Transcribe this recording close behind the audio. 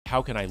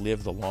how can I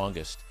live the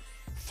longest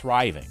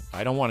thriving?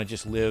 I don't want to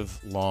just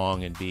live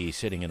long and be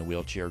sitting in a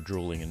wheelchair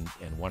drooling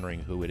and wondering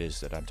who it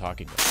is that I'm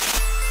talking with.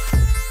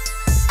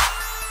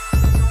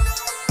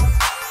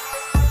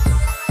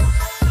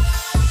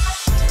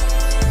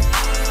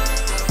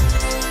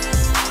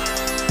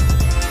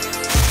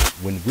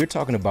 When we're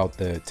talking about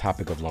the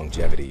topic of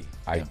longevity,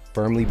 I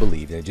firmly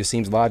believe, and it just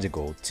seems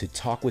logical, to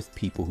talk with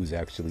people who's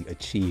actually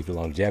achieved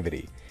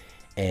longevity.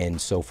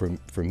 And so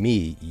for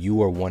me,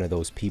 you are one of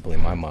those people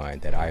in my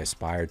mind that I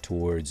aspire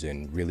towards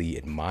and really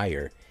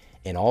admire.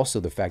 And also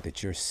the fact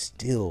that you're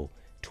still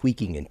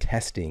tweaking and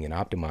testing and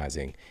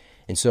optimizing.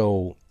 And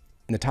so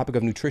in the topic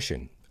of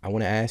nutrition, I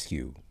want to ask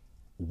you,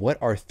 what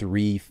are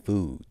 3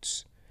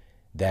 foods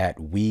that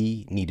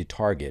we need to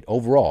target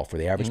overall for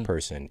the average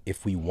person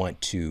if we want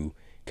to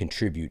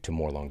contribute to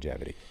more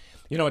longevity?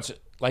 You know, it's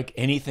like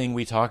anything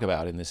we talk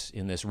about in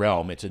this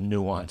realm. It's a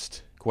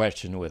nuanced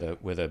question with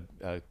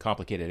a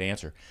complicated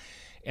answer.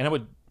 And I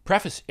would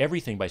preface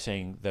everything by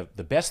saying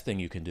the best thing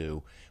you can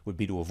do would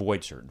be to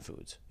avoid certain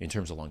foods in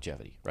terms of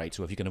longevity, right?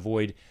 So if you can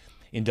avoid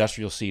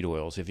industrial seed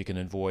oils, if you can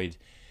avoid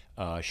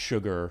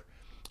sugar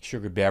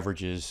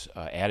beverages,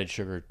 added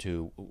sugar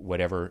to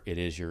whatever it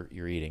is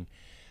you're eating,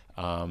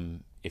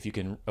 if you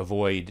can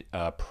avoid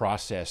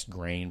processed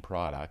grain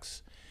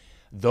products,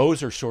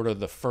 those are sort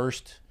of the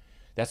first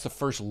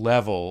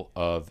level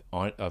of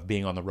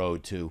being on the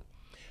road to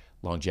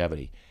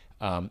longevity.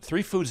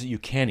 3 foods that you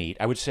can eat,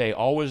 I would say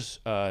always,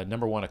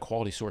 number one, a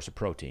quality source of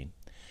protein,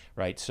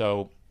 right?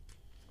 So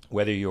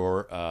whether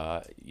you're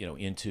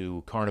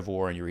into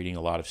carnivore and you're eating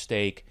a lot of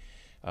steak,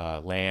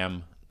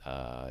 lamb,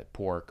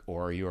 pork,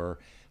 or you're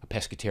a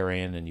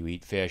pescatarian and you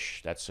eat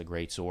fish, that's a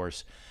great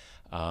source.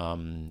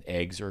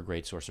 Eggs are a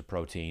great source of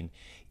protein.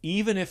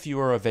 Even if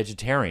you're a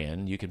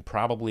vegetarian, you can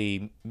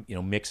probably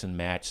mix and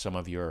match some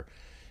of your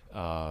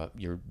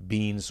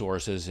bean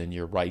sources and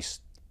your rice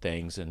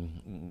things,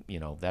 and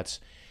that's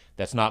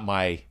not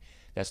my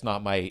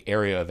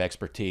area of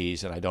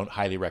expertise, and I don't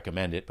highly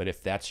recommend it. But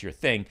if that's your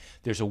thing,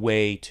 there's a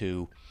way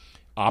to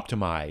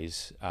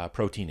optimize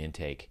protein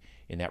intake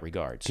in that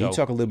regard. Can you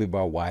talk a little bit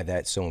about why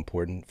that's so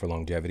important for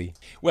longevity?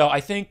 Well, I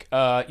think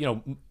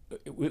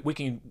we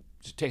can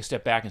take a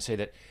step back and say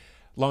that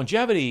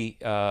longevity,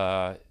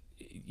 my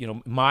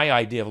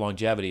idea of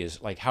longevity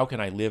is like, how can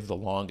I live the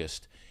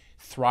longest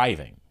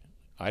thriving?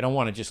 I don't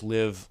want to just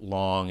live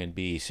long and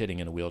be sitting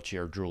in a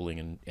wheelchair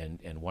drooling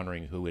and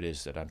wondering who it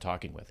is that I'm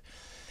talking with.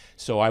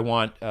 So I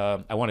want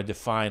to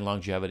define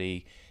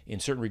longevity in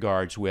certain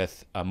regards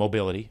with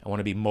mobility. I want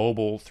to be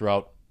mobile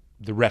throughout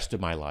the rest of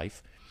my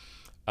life,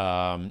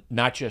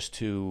 not just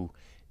to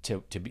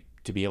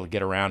be able to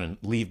get around and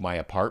leave my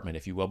apartment,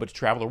 if you will, but to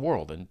travel the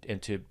world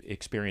and to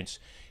experience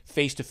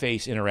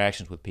face-to-face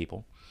interactions with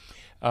people.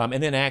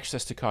 And then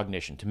access to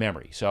cognition, to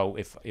memory. So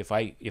if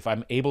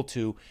I'm able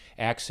to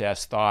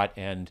access thought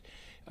and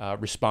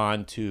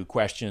respond to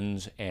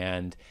questions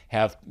and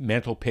have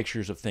mental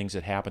pictures of things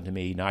that happened to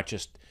me, not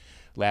just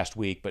last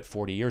week, but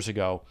 40 years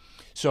ago.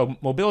 So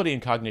mobility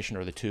and cognition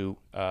are the 2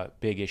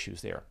 big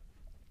issues there.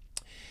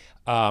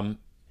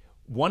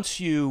 Once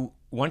you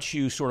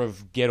sort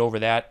of get over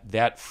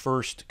that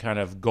first kind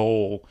of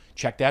goal,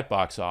 check that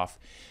box off,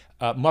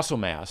 muscle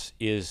mass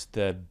is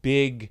the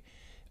big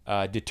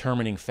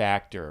determining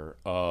factor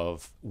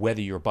of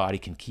whether your body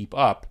can keep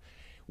up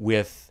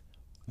with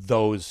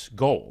those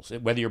goals,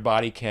 whether your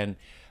body can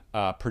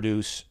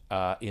produce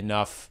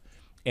enough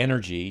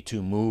energy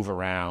to move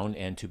around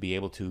and to be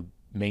able to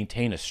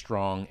maintain a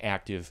strong,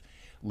 active,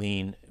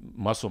 lean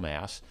muscle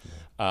mass,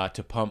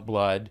 to pump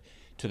blood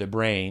to the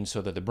brain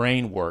so that the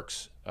brain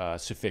works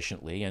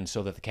sufficiently, and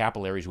so that the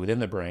capillaries within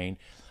the brain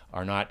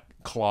are not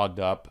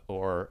clogged up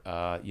or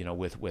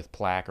with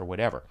plaque or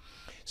whatever.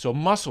 So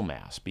muscle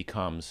mass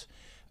becomes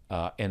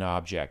an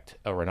object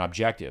or an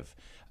objective.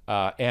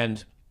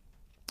 And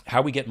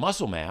how we get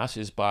muscle mass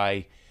is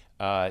by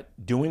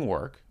doing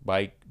work,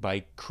 by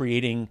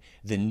creating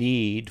the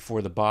need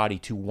for the body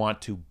to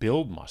want to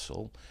build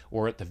muscle,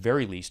 or at the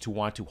very least to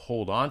want to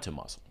hold on to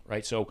muscle,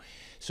 right?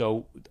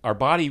 So our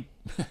body,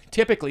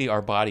 typically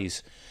our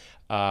bodies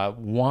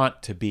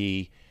want to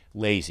be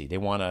lazy. They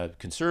want to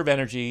conserve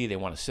energy. They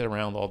want to sit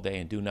around all day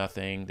and do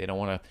nothing. They don't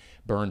want to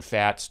burn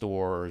fat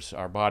stores.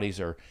 Our bodies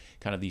are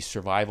kind of these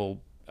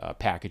survival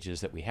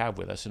packages that we have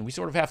with us, and we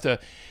sort of have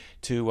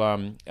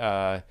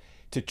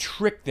to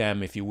trick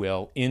them, if you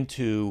will,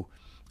 into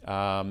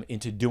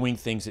doing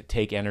things that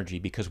take energy,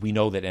 because we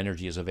know that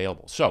energy is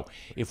available. So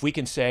if we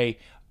can say,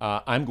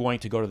 I'm going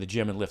to go to the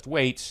gym and lift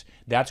weights,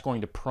 that's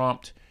going to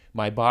prompt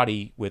my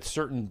body with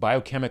certain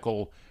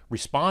biochemical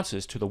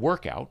responses to the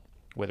workout,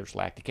 whether it's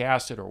lactic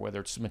acid or whether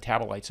it's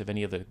metabolites of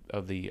any of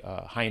the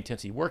high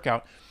intensity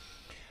workout.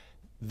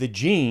 The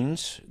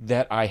genes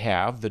that I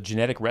have, the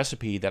genetic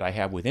recipe that I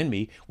have within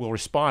me, will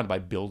respond by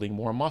building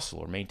more muscle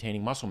or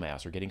maintaining muscle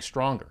mass or getting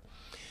stronger.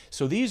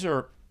 So these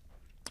are,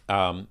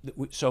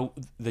 so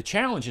the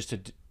challenge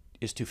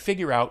is to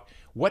figure out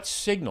what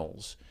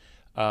signals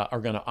are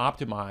going to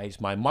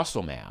optimize my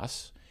muscle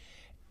mass,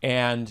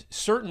 and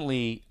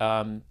certainly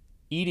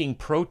eating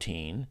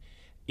protein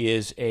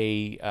is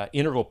a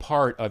integral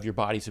part of your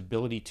body's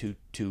ability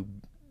to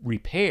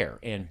repair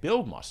and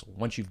build muscle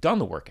once you've done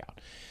the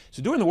workout.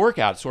 So doing the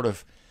workout is sort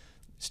of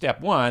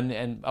step one.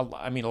 And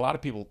I mean, a lot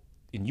of people,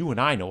 and you and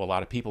I know a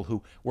lot of people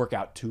who work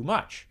out too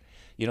much.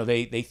 You know,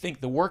 they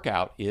think the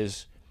workout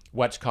is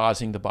what's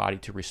causing the body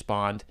to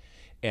respond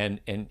and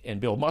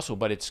build muscle,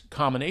 but it's a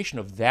combination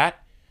of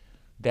that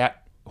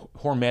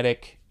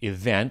hormetic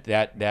event,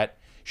 that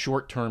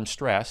short-term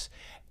stress,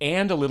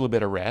 and a little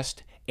bit of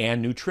rest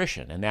and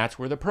nutrition, and that's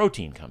where the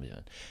protein comes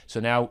in. So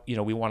now, you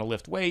know, we want to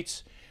lift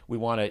weights, we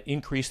want to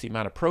increase the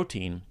amount of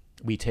protein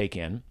we take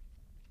in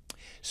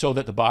so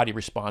that the body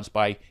responds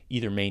by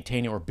either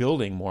maintaining or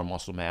building more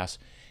muscle mass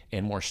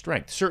and more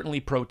strength.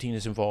 Certainly protein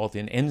is involved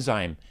in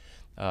enzyme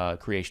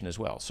creation as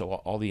well. So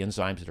all the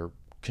enzymes that are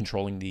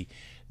controlling the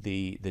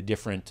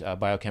different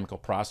biochemical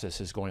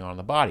processes going on in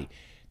the body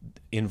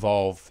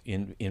involve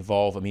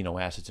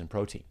amino acids and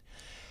protein.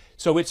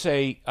 So it's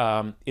a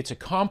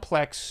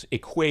complex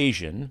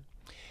equation,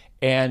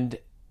 and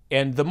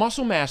the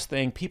muscle mass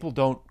thing people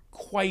don't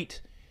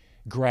quite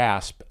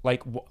grasp.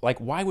 Like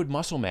why would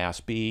muscle mass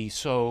be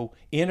so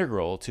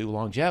integral to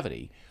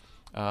longevity?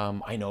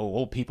 I know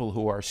old people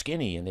who are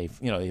skinny and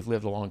they've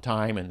lived a long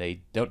time and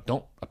they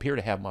don't appear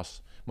to have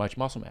much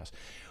muscle mass.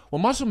 Well,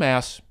 muscle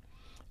mass,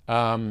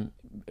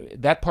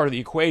 that part of the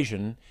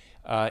equation,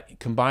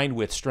 combined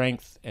with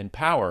strength and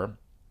power,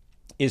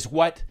 is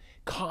what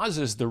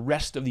causes the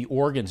rest of the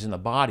organs in the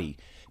body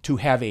to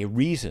have a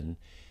reason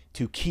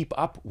to keep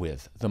up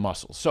with the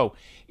muscles. So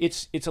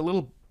it's a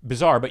little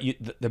bizarre, but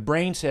the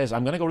brain says,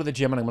 I'm going to go to the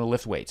gym and I'm going to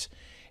lift weights,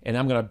 and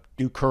I'm going to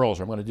do curls,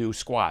 or I'm going to do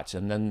squats,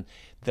 and then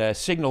the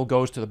signal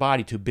goes to the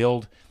body to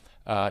build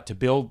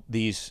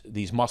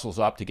these muscles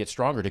up, to get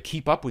stronger, to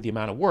keep up with the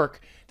amount of work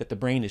that the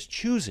brain is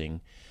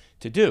choosing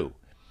to do.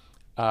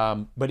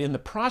 But in the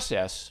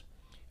process,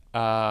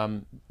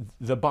 the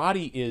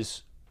body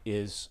is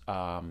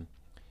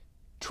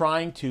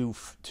trying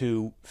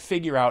to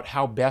figure out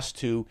how best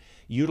to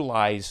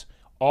utilize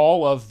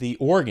all of the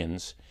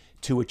organs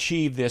to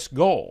achieve this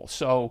goal.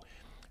 So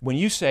when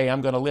you say,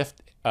 I'm going to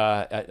lift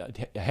a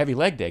heavy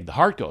leg day, the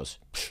heart goes,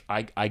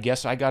 I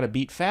guess I got to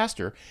beat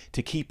faster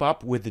to keep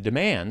up with the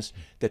demands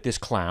that this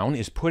clown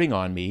is putting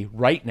on me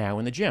right now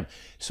in the gym.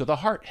 So the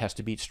heart has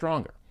to beat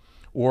stronger.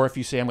 Or if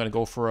you say, I'm going to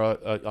go for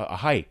a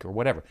hike or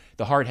whatever,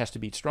 the heart has to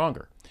beat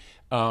stronger.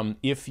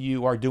 If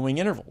you are doing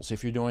intervals,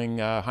 if you're doing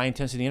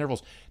high-intensity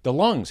intervals, the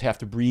lungs have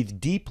to breathe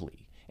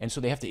deeply. And so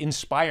they have to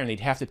inspire, and they'd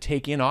have to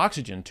take in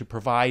oxygen to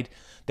provide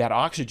that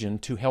oxygen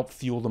to help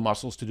fuel the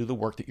muscles to do the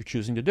work that you're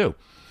choosing to do.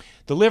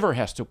 The liver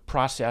has to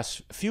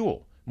process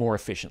fuel more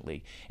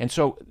efficiently. And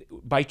so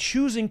by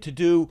choosing to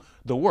do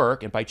the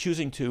work and by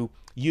choosing to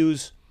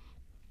use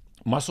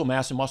muscle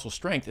mass and muscle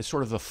strength as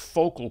sort of the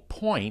focal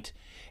point,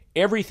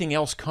 everything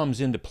else comes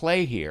into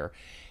play here,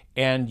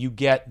 and you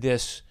get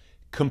this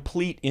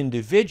complete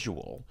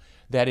individual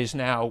that is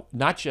now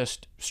not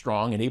just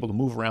strong and able to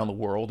move around the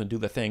world and do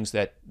the things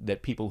that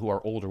people who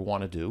are older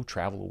want to do,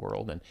 travel the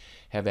world and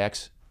have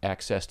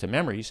access to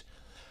memories,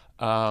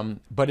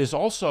 but is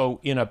also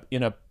in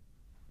a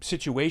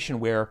situation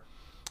where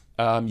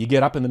you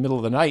get up in the middle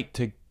of the night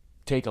to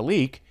take a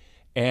leak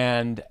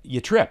and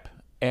you trip.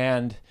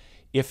 And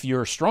if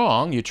you're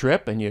strong, you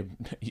trip and you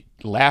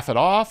laugh it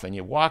off and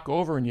you walk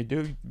over and you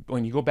do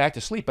when you go back to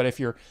sleep. But if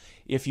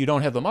you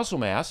don't have the muscle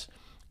mass,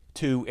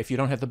 if you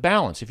don't have the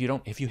balance, if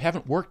you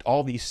haven't worked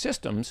all these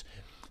systems,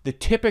 the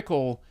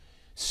typical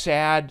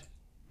sad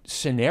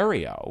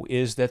scenario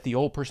is that the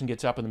old person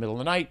gets up in the middle of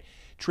the night,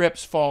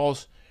 trips,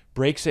 falls,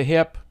 breaks a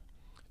hip.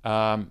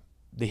 The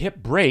hip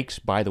breaks,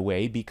 by the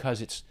way,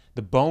 because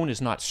the bone is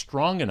not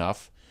strong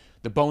enough.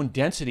 The bone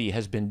density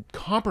has been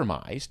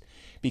compromised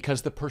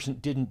because the person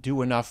didn't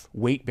do enough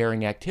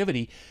weight-bearing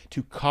activity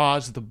to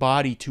cause the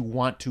body to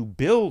want to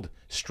build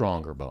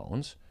stronger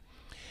bones.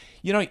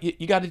 You know,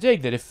 you got to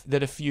dig that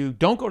if you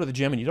don't go to the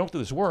gym and you don't do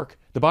this work,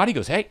 the body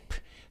goes, hey,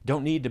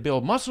 don't need to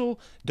build muscle,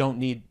 don't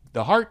need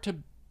the heart to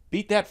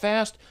beat that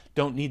fast,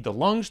 don't need the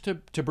lungs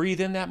to breathe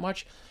in that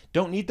much,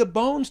 don't need the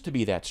bones to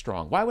be that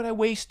strong. Why would I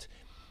waste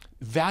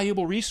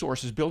valuable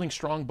resources building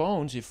strong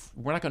bones if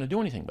we're not going to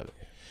do anything with it?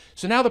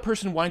 So now the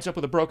person winds up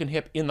with a broken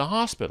hip in the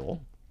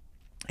hospital,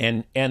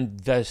 and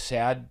the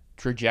sad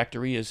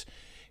trajectory is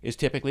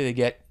typically they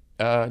get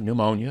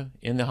pneumonia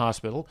in the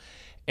hospital,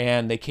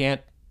 and they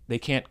can't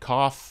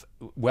cough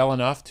well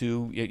enough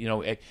to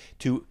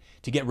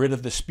get rid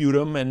of the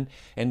sputum, and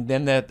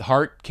then the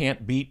heart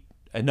can't beat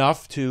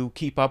enough to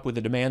keep up with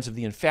the demands of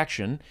the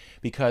infection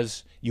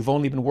because you've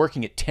only been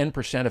working at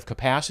 10% of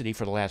capacity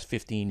for the last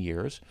 15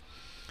 years.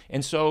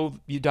 And so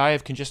you die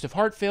of congestive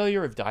heart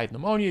failure, you die of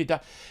pneumonia, you die,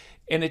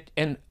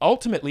 and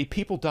ultimately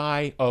people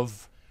die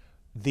of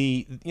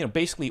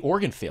basically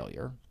organ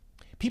failure.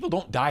 People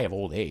don't die of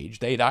old age.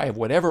 They die of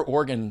whatever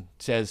organ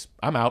says,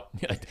 I'm out,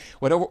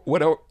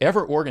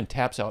 whatever organ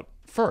taps out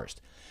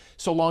first.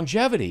 So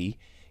longevity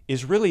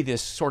is really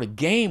this sort of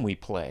game we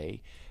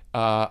play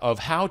of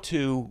how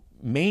to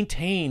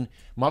maintain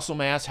muscle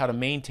mass, how to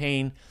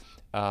maintain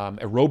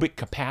aerobic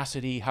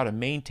capacity, how to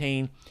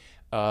maintain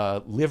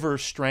liver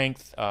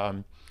strength,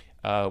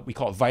 we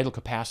call it vital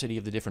capacity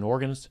of the different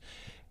organs,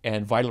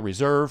 and vital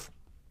reserve.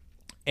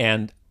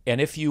 And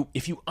if you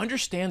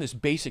understand this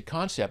basic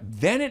concept,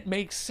 then it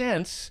makes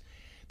sense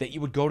that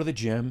you would go to the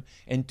gym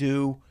and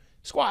do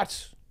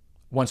squats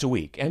once a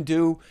week and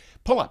do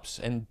pull-ups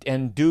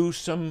and do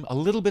a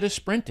little bit of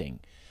sprinting.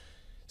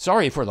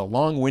 Sorry for the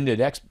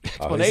long-winded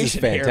explanation. This is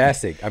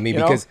fantastic. Here. I mean,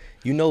 because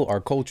our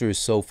culture is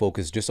so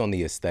focused just on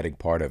the aesthetic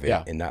part of it,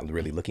 Yeah. and not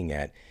really looking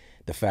at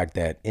the fact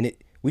that,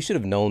 we should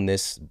have known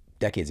this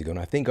decades ago, and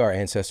I think our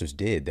ancestors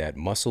did, that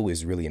muscle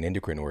is really an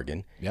endocrine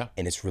organ, Yeah.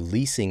 and it's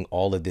releasing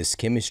all of this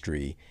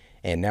chemistry.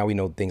 And now we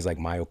know things like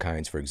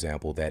myokines, for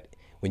example, that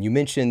when you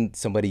mention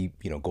somebody,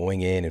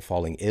 going in and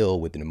falling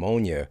ill with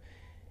pneumonia,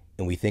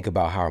 and we think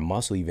about how our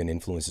muscle even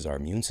influences our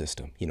immune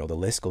system, the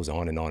list goes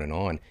on and on and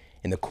on.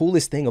 And the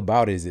coolest thing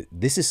about it is that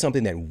this is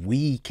something that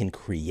we can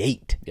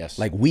create. Yes.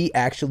 Like, we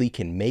actually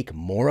can make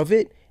more of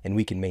it, and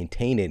we can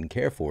maintain it and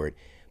care for it.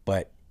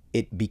 But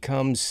it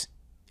becomes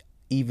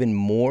even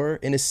more,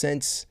 in a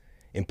sense,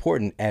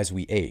 important as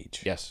we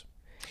age. Yes.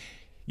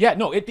 Yeah,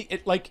 no,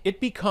 it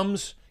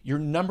becomes your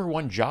number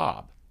one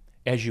job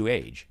as you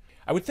age.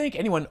 I would think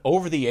anyone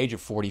over the age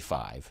of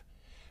 45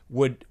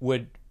 would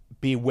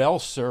be well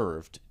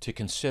served to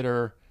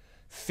consider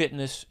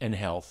fitness and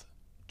health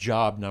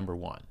job number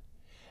one.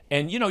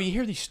 And you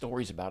hear these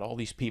stories about all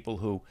these people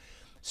who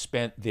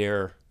spent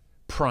their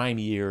prime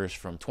years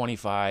from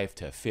 25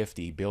 to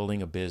 50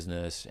 building a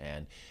business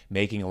and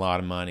making a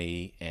lot of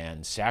money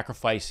and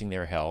sacrificing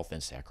their health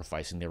and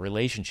sacrificing their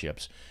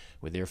relationships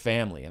with their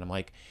family. And I'm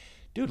like,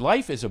 dude,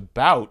 life is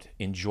about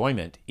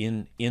enjoyment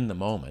in the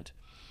moment.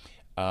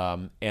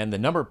 And the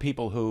number of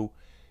people who,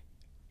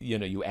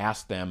 you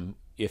ask them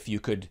if you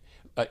could,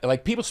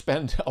 like, people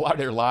spend a lot of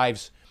their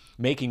lives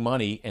making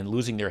money and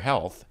losing their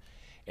health.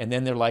 And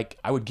then they're like,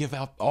 I would give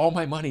out all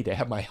my money to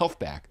have my health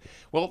back.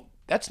 Well,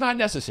 that's not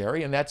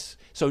necessary. And that's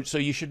so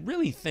you should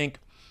really think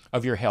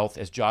of your health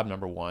as job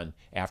number one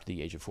after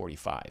the age of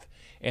 45.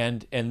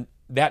 And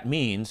that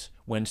means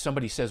when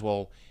somebody says,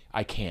 well,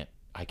 I can't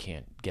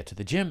get to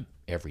the gym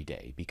every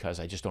day because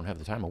I just don't have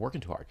the time. I'm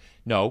working too hard.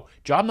 No,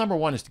 job number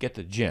one is to get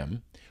to the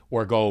gym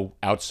or go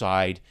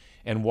outside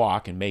and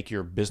walk and make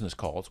your business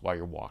calls while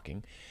you're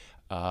walking.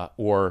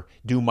 Or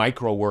do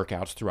micro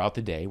workouts throughout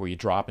the day where you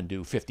drop and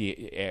do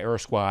 50 air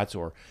squats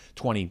or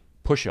 20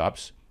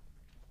 push-ups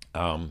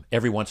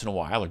every once in a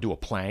while, or do a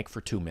plank for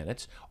 2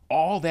 minutes.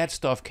 All that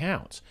stuff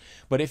counts.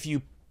 But if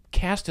you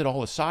cast it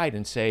all aside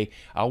and say,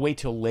 I'll wait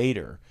till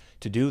later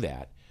to do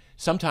that,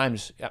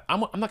 sometimes,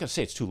 I'm not going to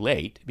say it's too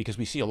late, because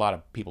we see a lot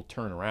of people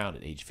turn around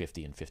at age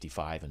 50 and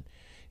 55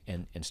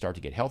 and start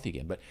to get healthy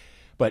again.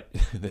 But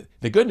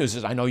the good news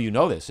is, I know you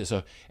know this,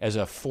 as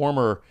a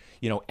former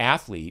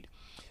athlete,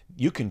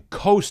 you can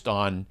coast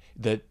on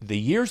the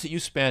years that you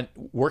spent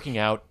working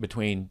out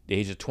between the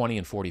age of 20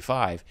 and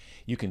 45.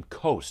 You can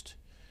coast.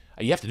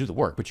 You have to do the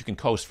work, but you can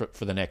coast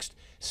for the next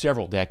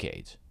several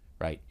decades,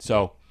 right?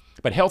 So,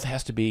 but health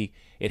has to be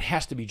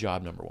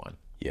job number one.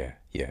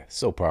 Yeah,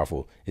 so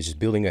powerful. It's just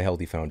building a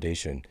healthy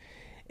foundation.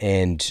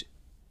 And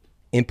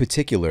in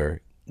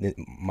particular,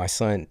 my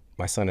son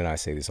and I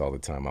say this all the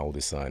time, my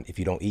oldest son: if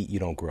you don't eat, you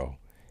don't grow.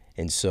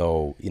 And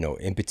so,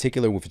 in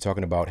particular, if we're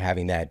talking about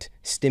having that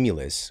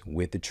stimulus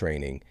with the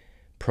training,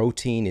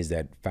 protein is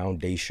that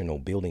foundational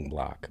building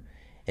block.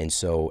 And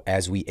so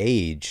as we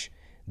age,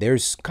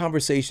 there's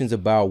conversations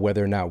about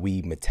whether or not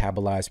we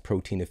metabolize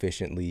protein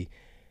efficiently,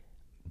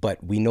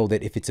 but we know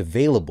that if it's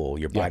available,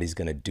 your body's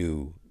going to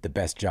do the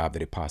best job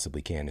that it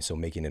possibly can. And so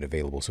making it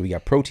available. So we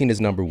got protein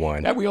as number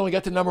one. Yeah, we only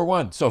got to number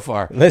one so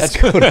far. Let's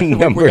go to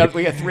number.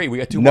 We got three. We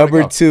got two.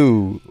 Number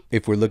two,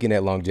 if we're looking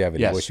at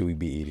longevity, Yes. What should we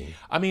be eating?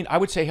 I mean, I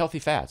would say healthy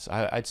fats.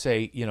 I'd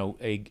say,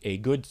 a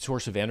good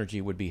source of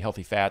energy would be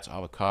healthy fats,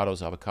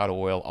 avocados, avocado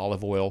oil,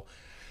 olive oil.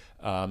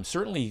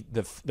 Certainly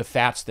the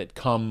fats that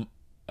come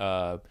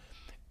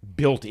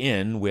built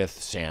in with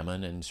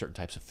salmon and certain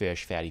types of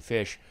fish, fatty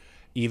fish,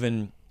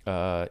 even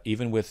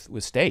with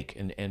steak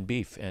and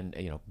beef,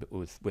 and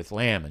with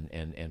lamb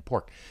and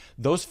pork.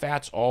 Those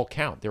fats all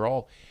count. They're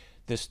all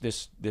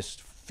this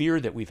fear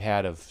that we've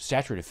had of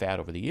saturated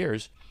fat over the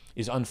years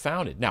is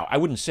unfounded. Now, I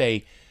wouldn't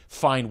say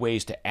find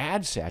ways to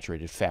add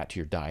saturated fat to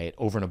your diet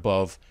over and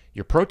above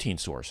your protein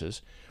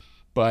sources,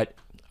 but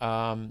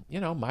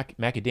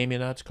macadamia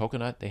nuts,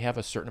 coconut, they have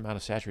a certain amount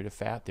of saturated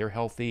fat. They're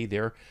healthy.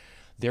 They're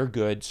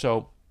good.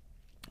 So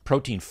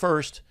protein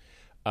first,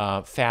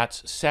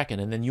 fats second.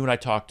 And then you and I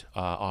talked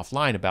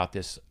offline about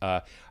this.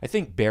 I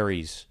think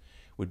berries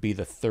would be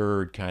the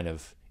third kind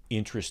of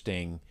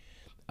interesting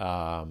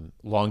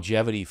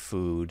longevity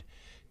food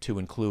to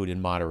include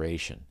in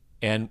moderation.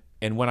 And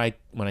when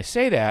I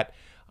say that,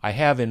 I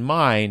have in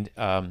mind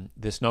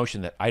this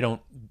notion that I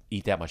don't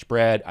eat that much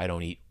bread. I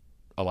don't eat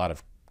a lot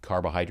of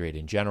carbohydrate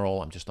in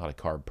general. I'm just not a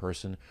carb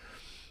person.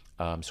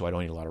 So I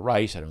don't eat a lot of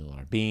rice. I don't eat a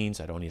lot of beans.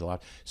 I don't eat a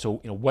lot. So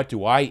what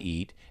do I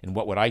eat, and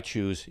what would I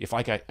choose if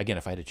I had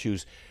to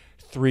choose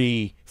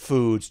 3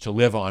 foods to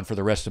live on for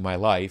the rest of my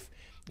life?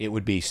 It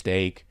would be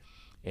steak,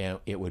 and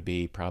it would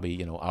be probably,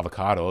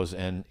 avocados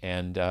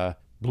and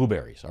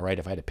blueberries. All right,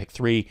 if I had to pick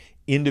 3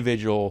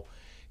 individual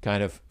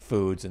kind of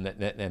foods, and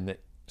that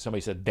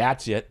somebody said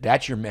that's it,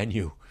 that's your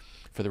menu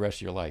for the rest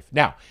of your life.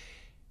 Now,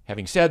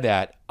 having said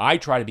that, I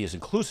try to be as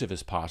inclusive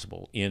as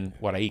possible in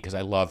what I eat because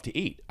I love to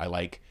eat. I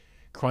like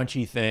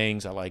crunchy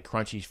things. I like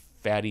crunchy,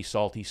 fatty,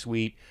 salty,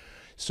 sweet.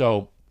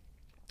 So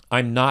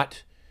I'm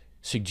not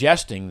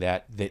suggesting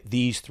that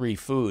these 3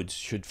 foods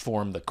should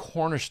form the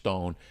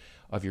cornerstone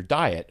of your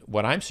diet.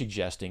 What I'm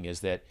suggesting is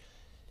that,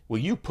 well,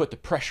 you put the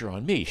pressure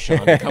on me,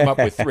 Shawn, to come up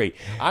with 3.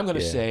 I'm going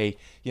to say,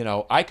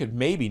 I could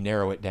maybe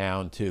narrow it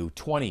down to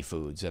 20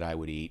 foods that I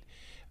would eat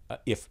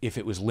if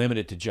it was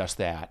limited to just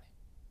that.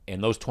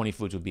 And those 20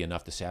 foods would be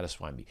enough to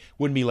satisfy me.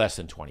 Wouldn't be less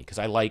than 20 because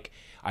I like,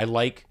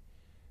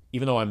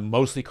 even though I'm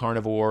mostly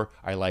carnivore,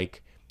 I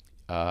like,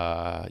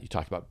 you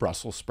talked about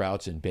Brussels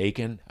sprouts and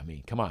bacon. I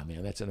mean, come on,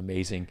 man, that's an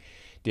amazing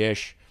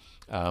dish.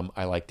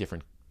 I like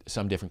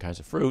some different kinds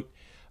of fruit.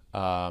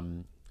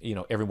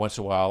 Every once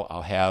in a while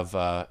I'll have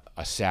a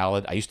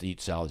salad. I used to eat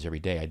salads every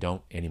day. I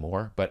don't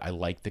anymore, but I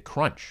like the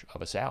crunch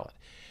of a salad.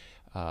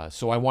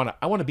 So I want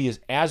to be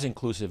as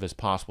inclusive as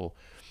possible,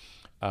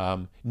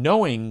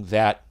 knowing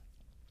that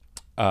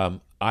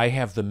I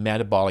have the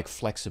metabolic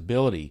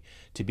flexibility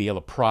to be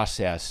able to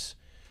process,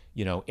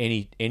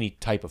 any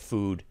type of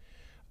food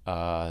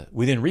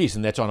within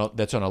reason. That's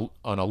on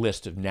a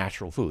list of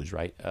natural foods,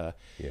 right?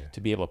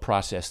 To be able to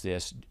process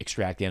this,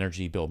 extract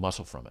energy, build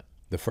muscle from it.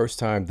 The first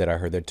time that I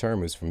heard that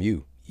term was from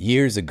you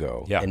years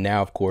ago. Yeah. And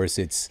now, of course,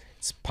 it's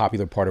a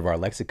popular part of our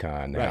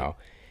lexicon now. Right.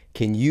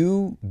 Can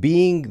you,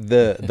 being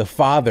the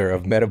father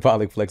of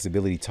metabolic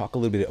flexibility, talk a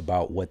little bit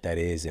about what that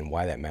is and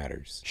why that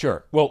matters?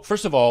 Sure. Well,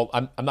 first of all,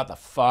 I'm not the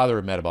father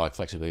of metabolic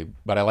flexibility,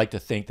 but I like to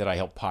think that I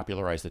help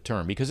popularize the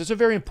term because it's a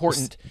very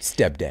important...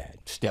 Stepdad.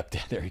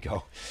 Stepdad, there you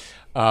go.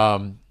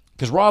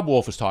 Because Rob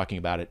Wolf was talking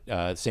about it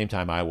the same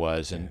time I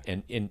was,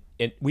 and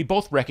we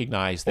both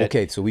recognize that...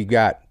 Okay, so we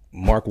got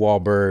Mark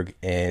Wahlberg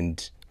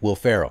and Will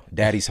Ferrell,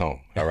 Daddy's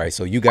Home. All right,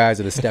 so you guys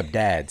are the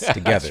stepdads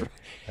together. Right.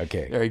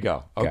 Okay. There you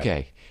go.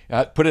 Okay.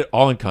 Put it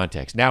all in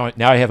context. Now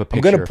I have a picture.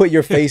 I'm going to put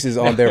your faces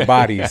on their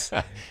bodies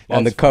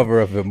on the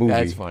cover of the movie.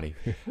 That's funny.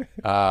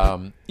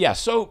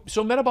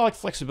 So metabolic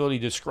flexibility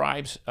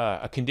describes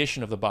a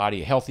condition of the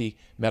body, a healthy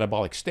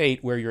metabolic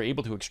state, where you're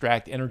able to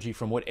extract energy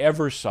from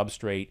whatever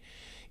substrate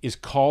is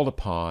called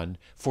upon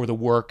for the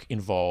work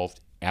involved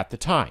at the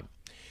time.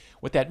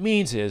 What that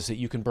means is that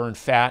you can burn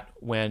fat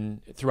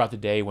throughout the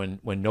day when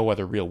no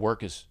other real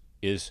work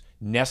is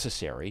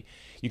necessary.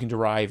 You can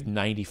derive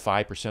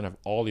 95% of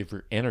all of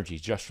your energy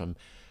just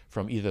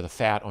from either the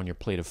fat on your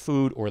plate of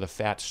food or the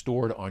fat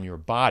stored on your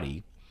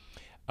body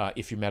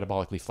if you're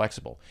metabolically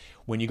flexible.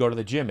 When you go to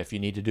the gym, if you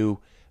need to do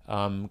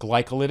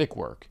glycolytic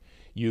work,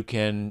 you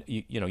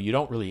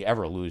don't really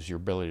ever lose your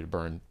ability to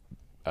burn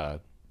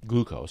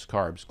glucose,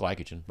 carbs,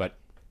 glycogen, but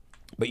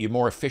you're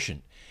more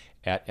efficient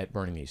at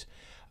burning these.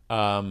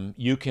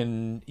 You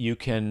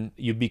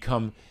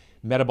become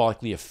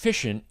metabolically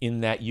efficient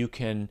in that you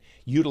can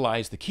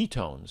utilize the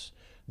ketones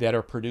that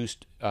are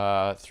produced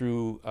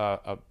through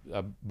a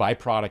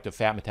byproduct of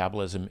fat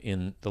metabolism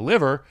in the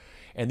liver,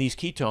 and these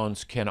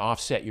ketones can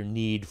offset your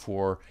need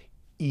for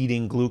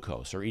eating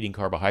glucose or eating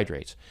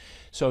carbohydrates.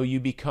 So you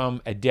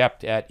become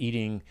adept at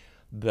eating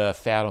the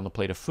fat on the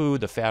plate of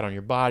food, the fat on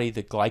your body,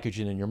 the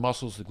glycogen in your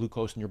muscles, the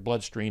glucose in your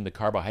bloodstream, the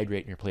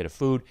carbohydrate in your plate of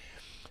food,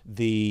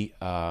 the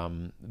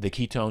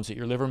ketones that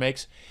your liver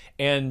makes,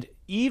 and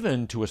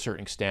even to a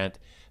certain extent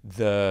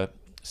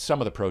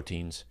some of the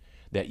proteins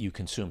that you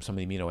consume, some of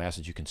the amino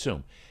acids you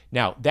consume.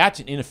 Now, the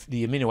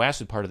amino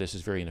acid part of this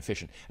is very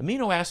inefficient.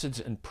 Amino acids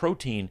and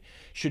protein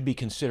should be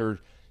considered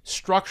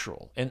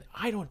structural, and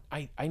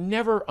I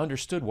never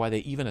understood why they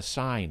even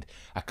assigned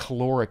a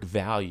caloric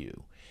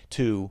value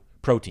to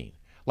protein.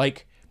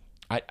 Like,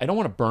 I don't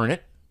want to burn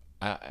it.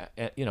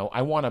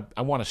 I want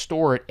to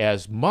store it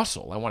as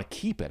muscle. I want to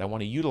keep it. I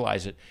want to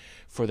utilize it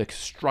for the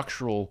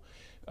structural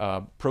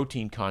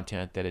protein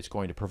content that it's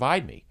going to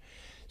provide me.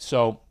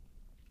 So,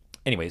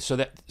 anyway,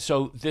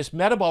 so this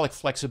metabolic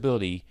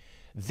flexibility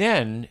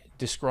then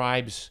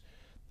describes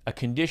a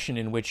condition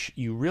in which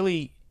you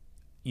really,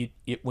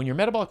 when you're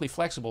metabolically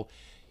flexible,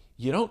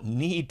 you don't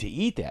need to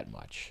eat that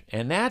much,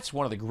 and that's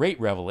one of the great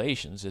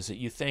revelations. Is that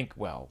you think,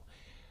 well,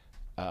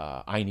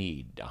 I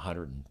need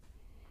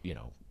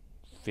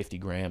 50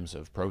 grams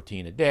of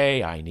protein a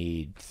day. I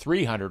need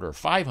 300 or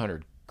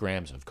 500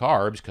 grams of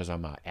carbs because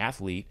I'm an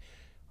athlete.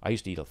 I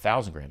used to eat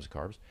 1,000 grams of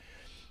carbs.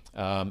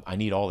 I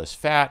need all this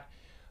fat.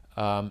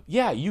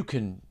 You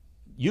can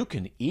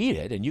eat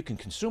it and you can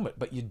consume it,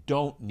 but you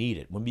don't need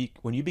it.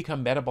 When you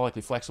become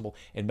metabolically flexible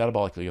and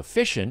metabolically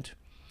efficient,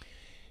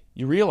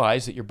 you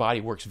realize that your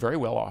body works very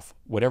well off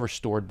whatever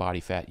stored body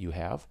fat you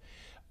have.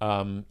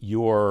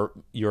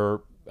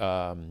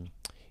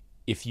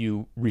 If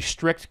you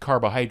restrict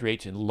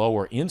carbohydrates and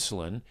lower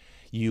insulin,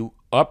 you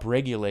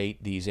upregulate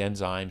these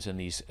enzymes and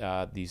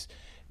these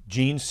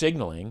gene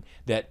signaling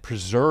that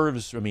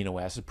preserves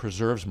amino acids,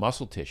 preserves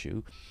muscle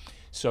tissue.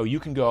 So you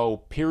can go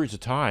periods of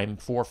time,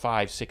 4,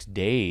 5, 6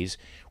 days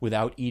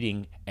without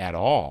eating at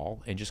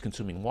all and just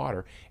consuming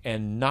water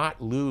and not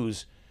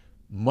lose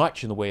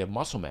much in the way of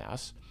muscle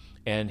mass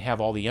and have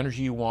all the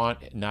energy you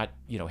want, not,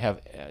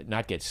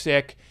 not get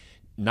sick,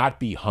 not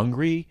be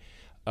hungry.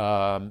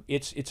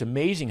 It's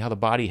amazing how the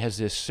body has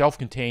this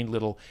self-contained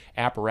little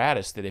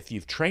apparatus that if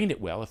you've trained it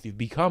well, if you've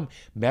become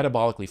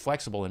metabolically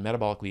flexible and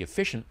metabolically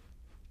efficient,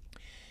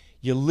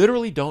 you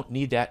literally don't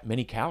need that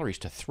many calories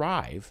to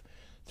thrive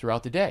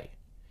throughout the day.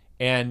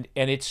 And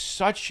it's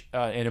such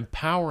an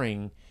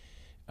empowering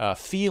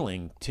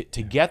feeling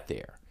to get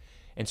there.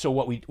 And so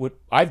what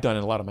I've done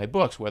in a lot of my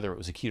books, whether it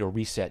was a keto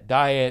reset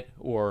diet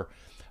or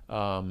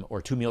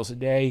 2 meals a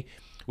day,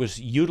 was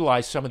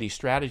utilize some of these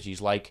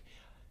strategies like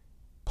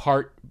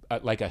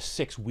like a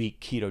 6-week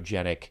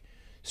ketogenic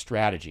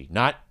strategy,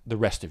 not the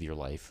rest of your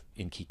life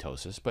in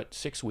ketosis, but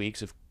 6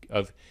 weeks of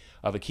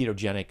a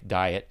ketogenic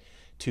diet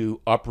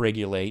to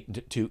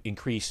upregulate, to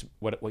increase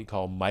what we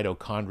call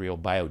mitochondrial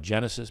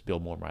biogenesis,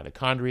 build more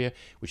mitochondria,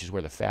 which is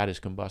where the fat is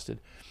combusted.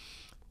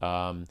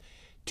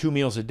 2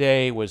 meals a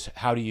day was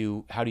how do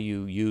you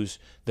use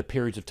the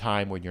periods of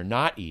time when you're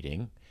not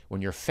eating,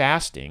 when you're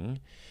fasting,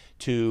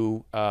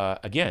 to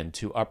again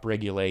to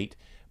upregulate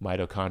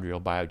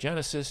mitochondrial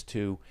biogenesis,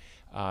 to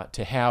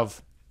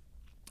have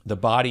the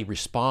body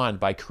respond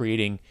by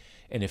creating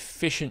an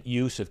efficient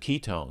use of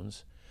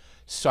ketones,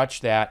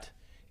 such that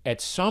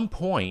at some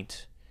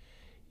point,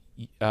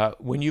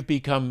 when you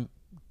become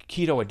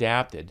keto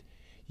adapted,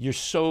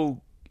 you're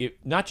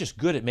not just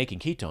good at making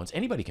ketones.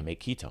 Anybody can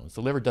make ketones.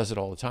 The liver does it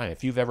all the time.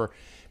 If you've ever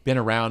been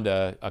around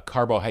a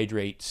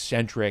carbohydrate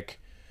centric,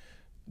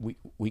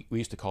 we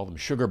used to call them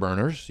sugar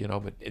burners,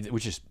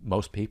 which is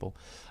most people,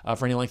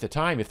 for any length of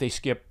time, if they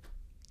skip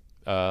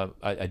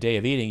a day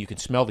of eating, you can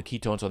smell the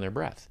ketones on their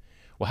breath.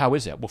 Well, how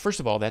is that? Well, first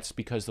of all, that's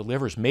because the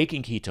liver's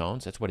making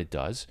ketones. That's what it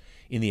does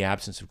in the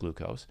absence of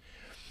glucose.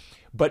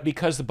 But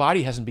because the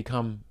body hasn't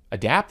become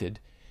adapted,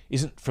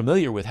 isn't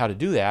familiar with how to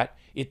do that,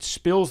 it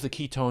spills the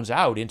ketones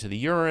out into the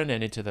urine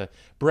and into the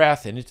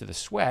breath and into the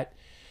sweat.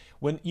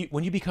 When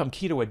you become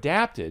keto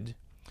adapted,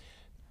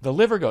 the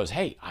liver goes,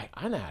 hey,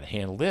 I know how to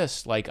handle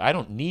this. Like, I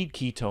don't need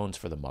ketones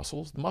for the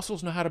muscles. The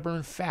muscles know how to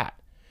burn fat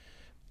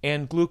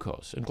and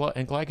glucose and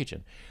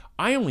glycogen.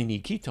 I only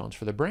need ketones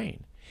for the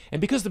brain. And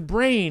because the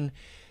brain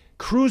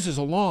cruises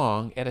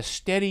along at a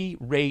steady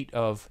rate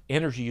of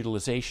energy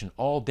utilization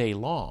all day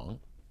long,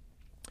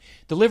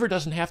 the liver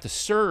doesn't have to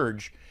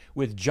surge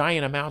with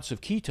giant amounts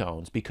of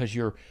ketones because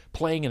you're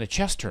playing in a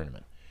chess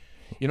tournament.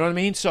 You know what I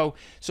mean? So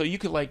you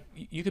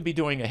could be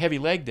doing a heavy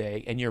leg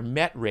day and your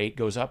MET rate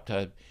goes up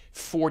to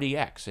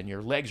 40x, and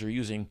your legs are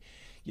using,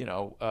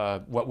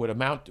 what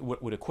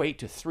would equate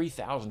to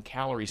 3,000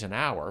 calories an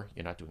hour.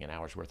 You're not doing an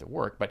hour's worth of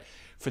work, but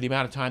for the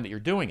amount of time that you're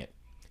doing it.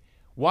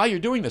 While you're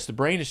doing this, the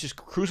brain is just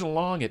cruising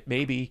along at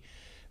maybe,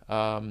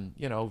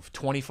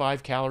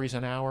 25 calories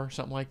an hour,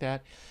 something like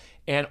that,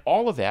 and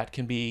all of that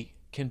can be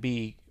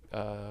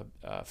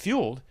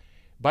fueled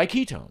by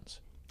ketones.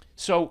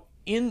 So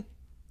in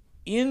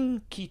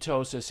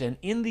ketosis and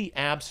in the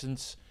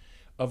absence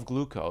of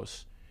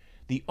glucose,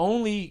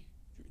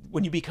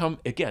 when you become,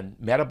 again,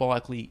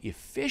 metabolically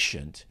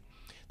efficient,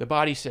 the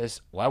body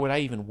says, why would I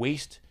even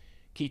waste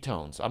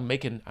ketones? I'm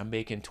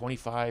making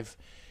 25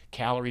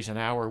 calories an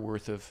hour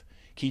worth of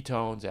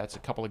ketones. That's a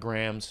couple of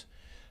grams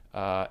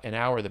an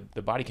hour.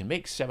 The body can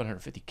make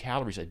 750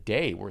 calories a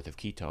day worth of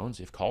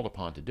ketones if called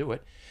upon to do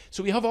it.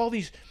 So we have all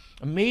these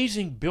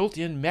amazing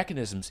built-in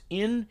mechanisms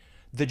in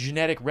the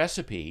genetic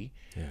recipe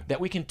that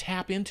we can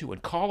tap into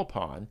and call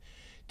upon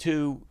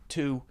to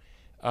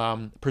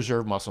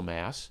preserve muscle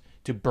mass,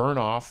 to burn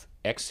off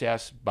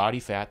excess body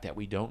fat that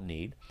we don't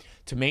need,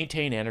 to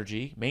maintain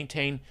energy,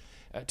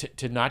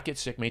 to not get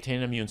sick, maintain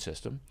an immune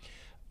system,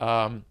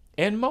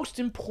 and most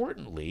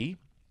importantly,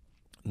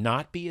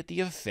 not be at the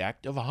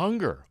effect of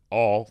hunger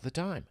all the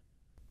time.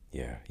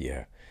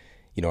 Yeah.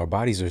 Our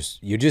bodies are,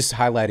 you're just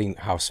highlighting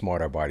how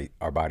smart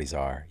our bodies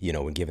are,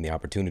 when given the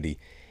opportunity.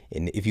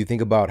 And if you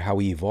think about how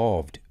we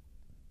evolved,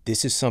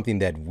 this is something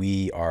that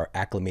we are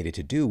acclimated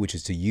to do, which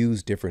is to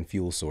use different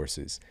fuel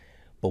sources.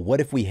 But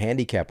what if we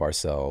handicap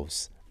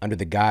ourselves under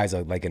the guise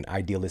of like an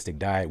idealistic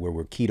diet where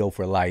we're keto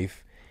for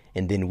life,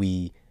 and then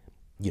we,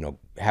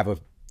 have a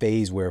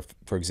phase where,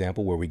 for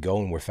example, where we go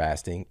and we're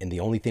fasting, and the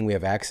only thing we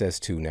have access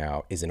to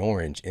now is an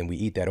orange, and we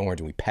eat that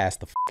orange and we pass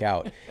the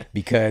out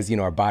because,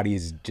 our body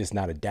is just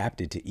not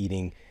adapted to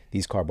eating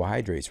these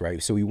carbohydrates,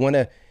 right? So we want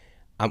to,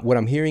 what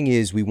I'm hearing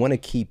is we want to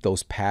keep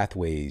those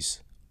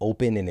pathways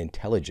open and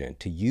intelligent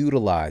to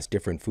utilize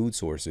different food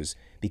sources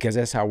because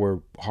that's how we're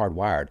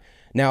hardwired.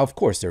 Now, of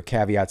course, there are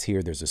caveats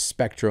here. There's a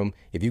spectrum.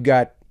 If you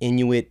got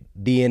Inuit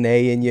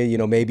DNA in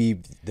you,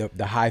 maybe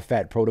the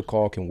high-fat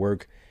protocol can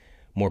work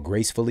more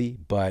gracefully.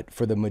 But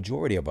for the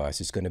majority of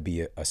us, it's going to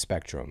be a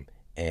spectrum.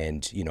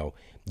 And,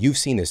 you've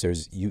seen this.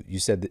 You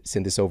said,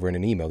 send this over in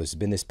an email. There's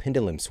been this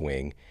pendulum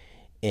swing,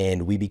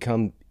 and we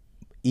become,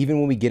 even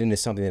when we get into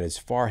something that is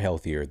far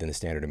healthier than the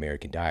standard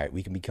American diet,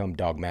 we can become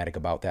dogmatic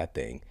about that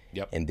thing.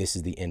 Yep. And this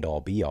is the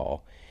end-all,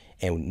 be-all.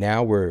 And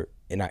now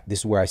this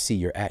is where I see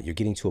you're at. You're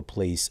getting to a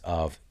place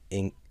of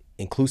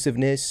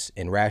inclusiveness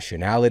and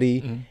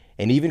rationality,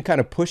 and even kind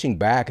of pushing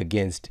back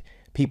against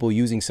people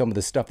using some of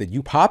the stuff that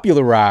you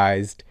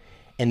popularized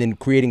and then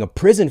creating a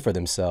prison for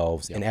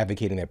themselves and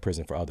advocating that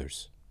prison for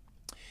others.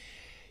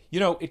 You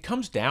know, it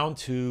comes down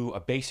to a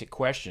basic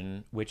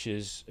question, which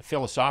is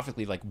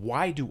philosophically, like,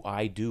 why do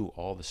I do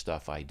all the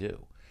stuff I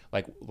do?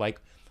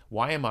 Like,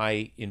 why am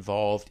I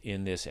involved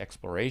in this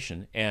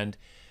exploration? And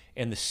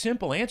the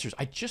simple answer is,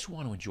 I just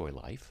want to enjoy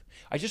life.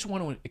 I just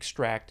want to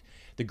extract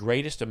the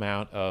greatest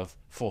amount of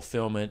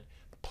fulfillment,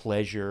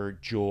 pleasure,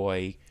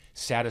 joy,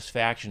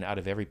 satisfaction out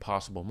of every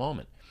possible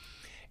moment.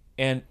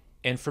 And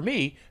for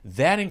me,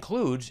 that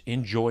includes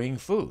enjoying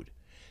food.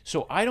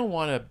 So I don't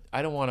want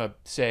to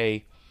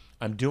say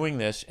I'm doing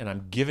this and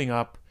I'm giving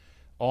up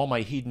all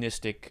my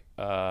hedonistic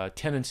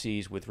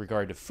tendencies with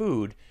regard to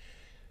food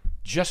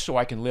just so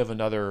I can live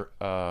another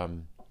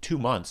 2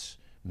 months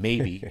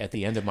maybe at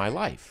the end of my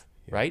life,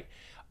 right?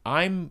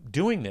 I'm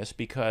doing this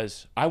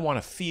because I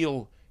want to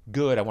feel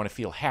good. I want to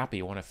feel happy.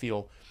 I want to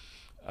feel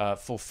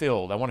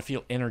fulfilled. I want to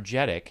feel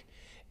energetic.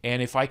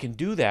 And if I can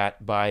do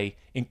that by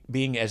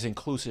being as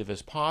inclusive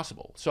as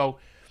possible. So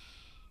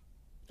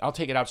I'll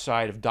take it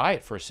outside of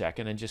diet for a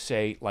second and just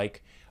say,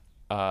 like,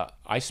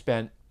 I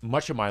spent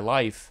much of my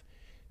life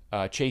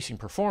chasing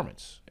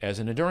performance as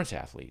an endurance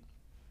athlete.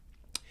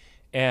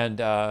 And,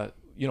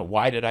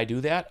 why did I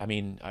do that? I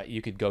mean,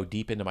 you could go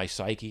deep into my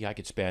psyche. I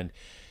could spend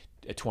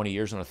 20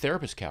 years on a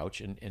therapist's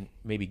couch and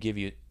maybe give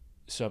you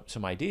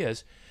some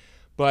ideas.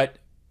 But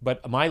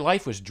my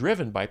life was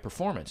driven by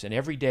performance. And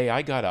every day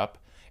I got up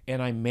and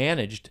I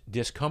managed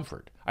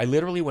discomfort. I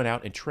literally went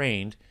out and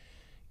trained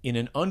in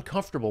an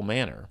uncomfortable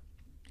manner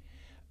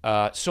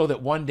so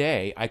that one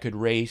day I could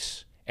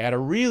race at a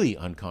really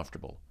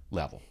uncomfortable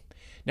level.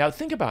 Now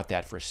think about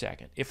that for a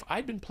second. If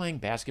I'd been playing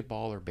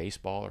basketball or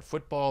baseball or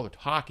football or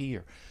hockey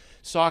or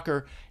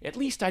soccer, at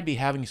least I'd be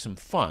having some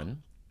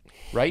fun,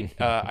 right?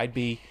 I'd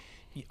be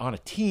on a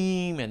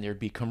team and there'd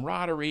be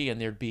camaraderie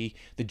and there'd be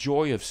the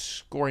joy of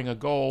scoring a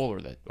goal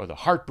or the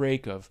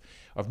heartbreak of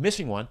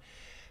missing one.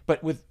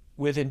 But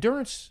with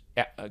endurance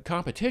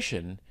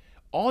competition,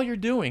 all you're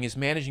doing is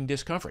managing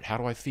discomfort. How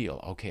do I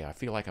feel? Okay, I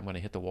feel like I'm going to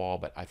hit the wall,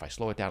 but if I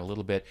slow it down a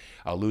little bit,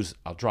 I'll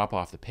drop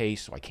off the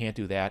pace, so I can't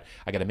do that.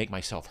 I got to make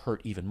myself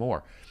hurt even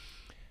more.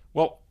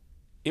 Well,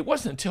 it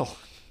wasn't until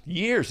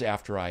years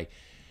after I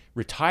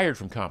retired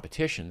from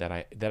competition that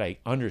I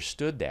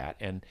understood that,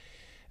 and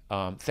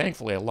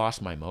thankfully I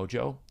lost my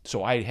mojo,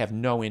 so I have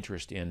no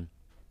interest in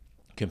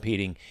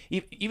competing,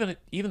 even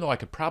though I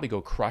could probably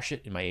go crush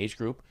it in my age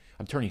group.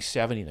 I'm turning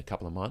 70 in a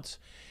couple of months,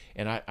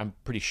 and I'm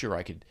pretty sure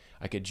I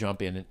could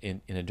jump in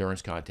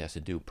endurance contests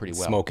and do pretty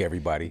well. Smoke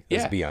everybody.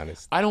 Let's be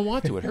honest. I don't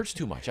want to. It hurts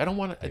too much. I don't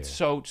want to. Yeah.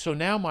 So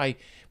now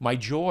my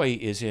joy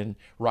is in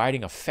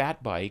riding a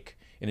fat bike,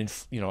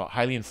 a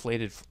highly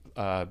inflated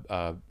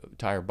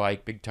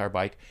big tire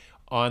bike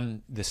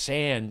on the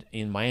sand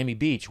in Miami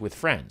Beach with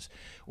friends,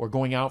 or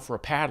going out for a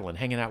paddle and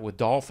hanging out with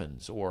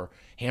dolphins or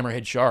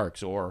hammerhead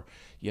sharks or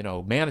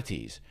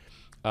manatees.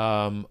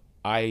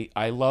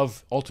 I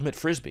love ultimate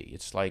frisbee.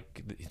 It's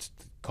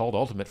called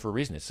ultimate for a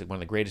reason. It's one of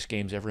the greatest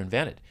games ever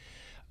invented.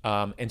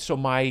 And so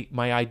my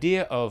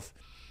idea of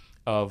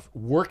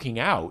working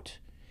out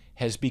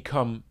has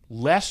become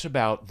less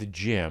about the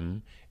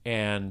gym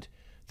and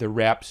the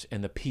reps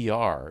and the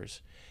PRs,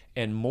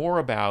 and more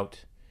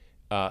about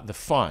the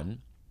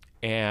fun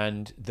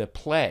and the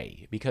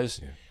play.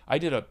 Because I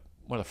did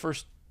one of the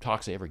first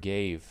talks I ever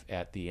gave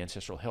at the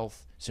Ancestral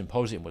Health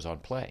Symposium was on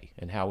play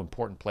and how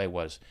important play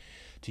was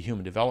to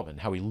human development,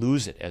 how we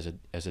lose it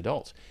as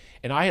adults.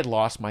 And I had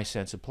lost my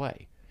sense of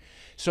play.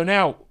 So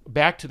now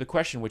back to the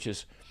question, which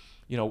is,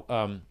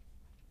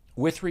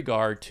 with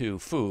regard to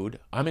food,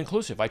 I'm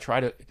inclusive. I try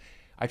to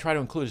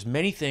include as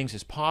many things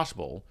as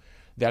possible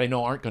that I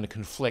know aren't going to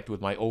conflict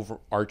with my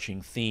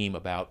overarching theme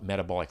about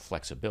metabolic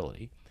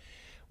flexibility.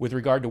 With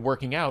regard to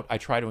working out, I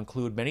try to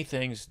include many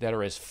things that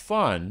are as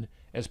fun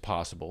as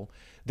possible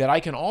that I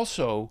can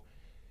also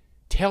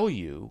tell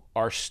you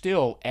are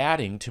still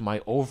adding to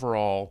my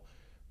overall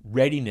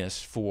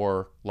readiness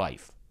for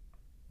life,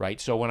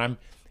 right? So when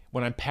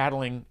I'm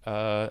paddling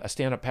a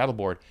stand-up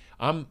paddleboard,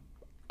 I'm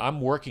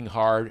working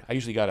hard. I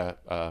usually got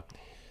a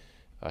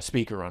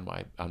speaker on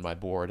my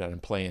board, and I'm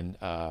playing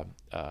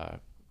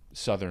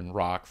Southern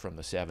rock from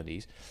the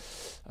 70s,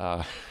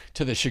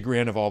 to the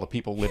chagrin of all the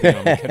people living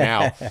on the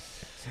canal.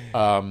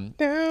 Down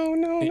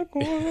on the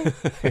corner.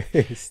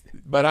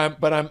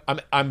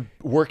 But I'm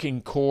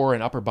working core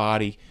and upper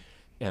body,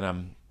 and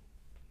one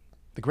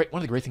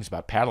of the great things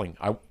about paddling,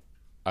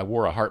 I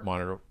wore a heart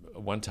monitor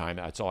one time.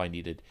 That's all I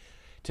needed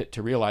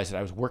to realize that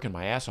I was working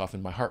my ass off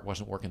and my heart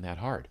wasn't working that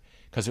hard,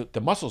 because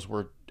the muscles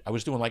I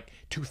was doing like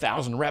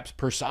 2,000 reps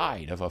per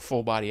side of a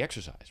full body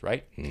exercise,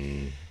 right?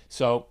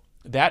 So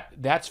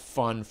that's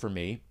fun for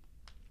me.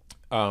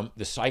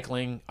 The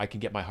cycling, I can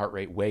get my heart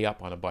rate way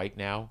up on a bike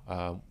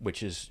now,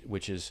 which is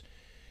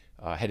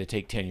had to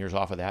take 10 years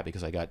off of that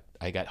because I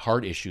got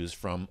heart issues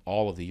from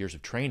all of the years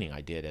of training I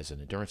did as an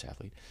endurance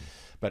athlete.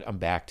 But I'm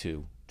back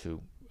to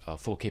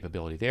full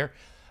capability there.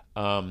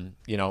 I'm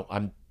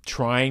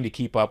trying to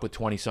keep up with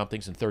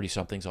 20-somethings and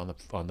 30-somethings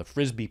on the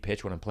frisbee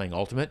pitch when I'm playing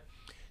ultimate.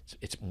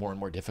 It's more and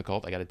more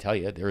difficult. I got to tell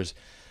you,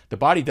 the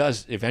body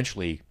does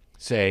eventually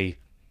say,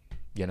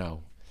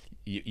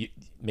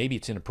 maybe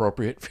it's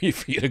inappropriate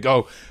for you to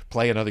go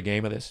play another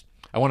game of this.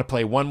 I want to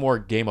play one more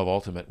game of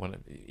ultimate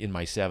in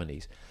my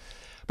 70s,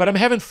 but I'm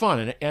having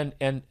fun and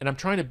I'm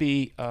trying to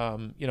be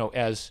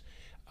as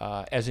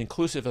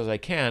inclusive as I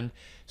can.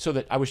 So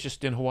that I was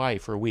just in Hawaii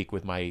for a week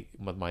with my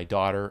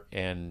daughter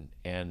and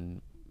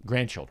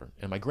grandchildren,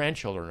 and my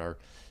grandchildren are,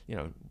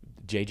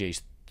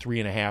 JJ's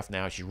 3.5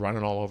 now. She's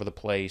running all over the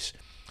place.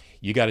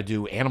 You got to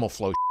do animal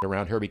flow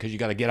around her because you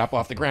got to get up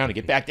off the ground and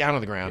get back down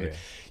on the ground,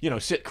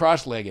 and, sit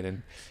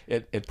cross-legged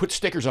and put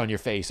stickers on your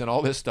face and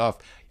all this stuff.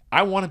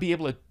 I want to be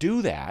able to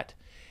do that,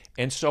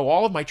 and so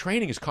all of my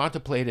training is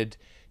contemplated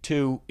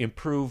to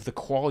improve the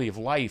quality of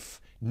life,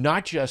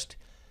 not just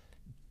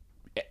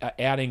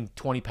adding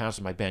 20 pounds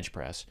to my bench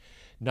press,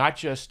 not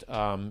just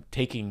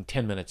taking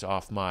 10 minutes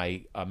off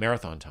my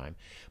marathon time,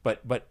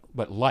 but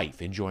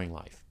life, enjoying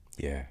life.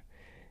 Yeah.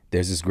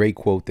 There's this great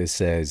quote that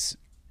says,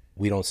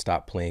 we don't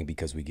stop playing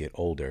because we get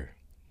older.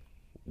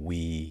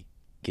 We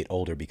get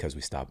older because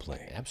we stop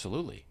playing.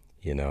 Absolutely.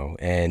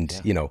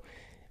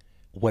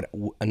 What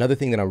another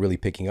thing that I'm really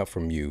picking up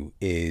from you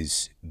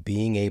is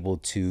being able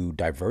to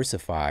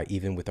diversify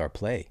even with our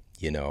play,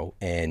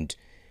 and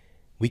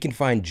we can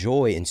find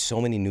joy in so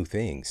many new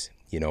things,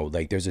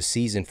 like there's a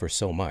season for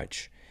so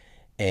much,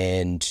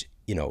 and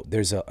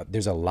there's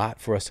a lot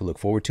for us to look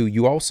forward to.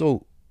 You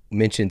also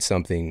mentioned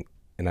something,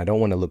 and I don't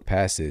want to look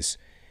past this.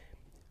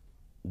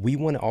 We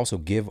want to also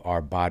give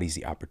our bodies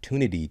the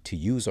opportunity to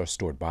use our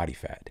stored body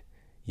fat,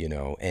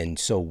 and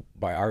so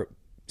by our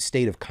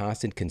state of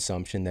constant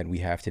consumption that we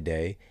have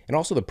today, and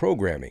also the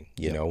programming,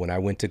 when I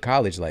went to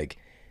college, like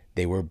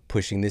they were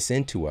pushing this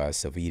into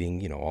us of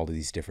eating, all of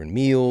these different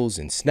meals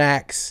and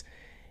snacks.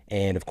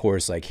 And of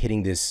course, like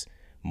hitting this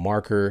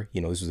marker,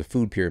 this was the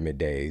food pyramid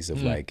days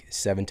of like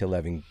 7 to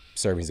 11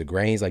 servings of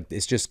grains. Like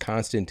it's just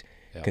constant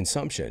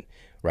consumption,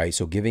 right?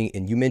 So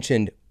and you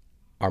mentioned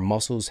our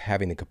muscles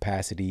having the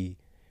capacity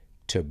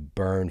to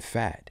burn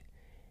fat.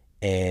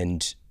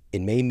 And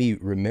it made me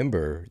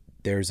remember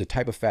there's a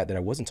type of fat that I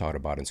wasn't taught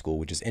about in school,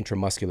 which is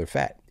intramuscular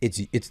fat.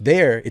 It's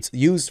there, it's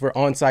used for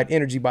on-site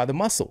energy by the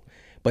muscle.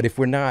 But if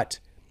we're not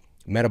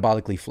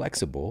metabolically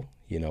flexible,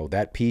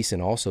 that piece,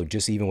 and also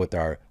just even with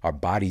our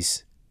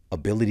body's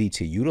ability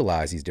to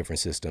utilize these different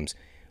systems,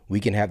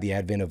 we can have the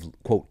advent of,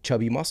 quote,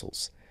 chubby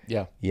muscles.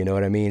 Yeah. You know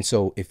what I mean?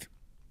 So if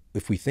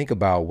we think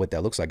about what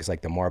that looks like, it's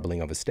like the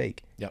marbling of a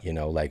steak. Yep.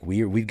 Like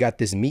we've got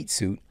this meat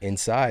suit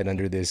inside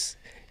under this,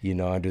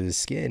 under the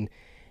skin,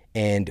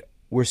 and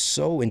we're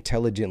so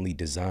intelligently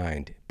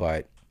designed.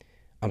 But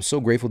I'm so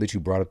grateful that you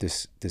brought up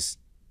this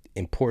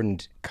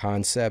important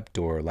concept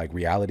or like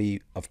reality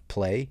of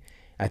play.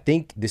 I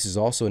think this is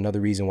also another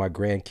reason why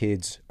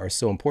grandkids are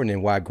so important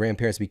and why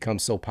grandparents become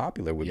so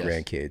popular with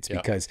grandkids,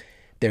 because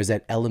there's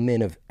that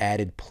element of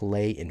added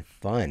play and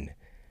fun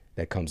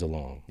that comes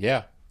along.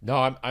 Yeah.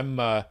 No,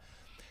 I'm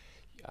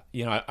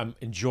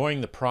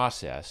enjoying the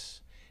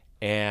process,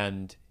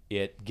 and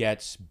it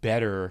gets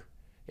better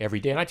every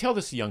day. And I tell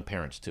this to young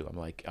parents too.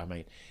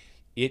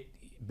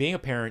 Being a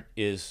parent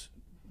is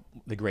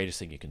the greatest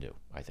thing you can do,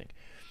 I think.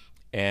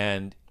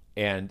 And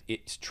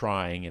it's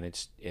trying and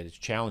it's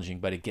challenging,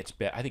 but it gets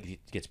better. I think it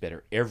gets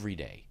better every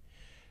day,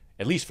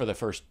 at least for the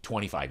first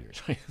 25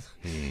 years.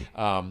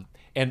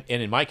 And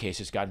in my case,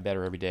 it's gotten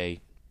better every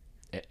day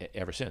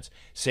ever since.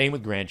 Same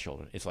with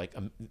grandchildren. It's like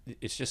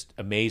it's just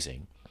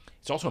amazing.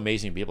 It's also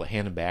amazing to be able to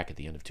hand them back at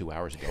the end of 2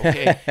 hours and go,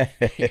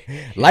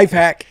 okay. Life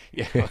hack.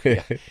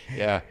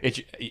 Yeah.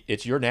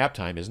 It's your nap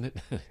time, isn't it?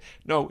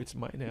 No, it's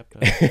my nap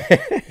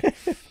time.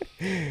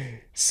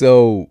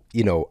 So,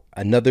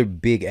 another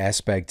big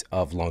aspect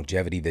of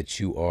longevity that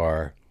you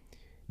are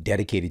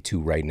dedicated to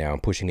right now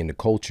and pushing into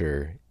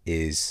culture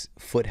is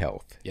foot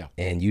health. Yeah.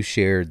 And you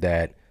shared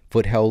that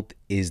foot health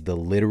is the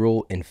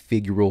literal and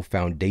figural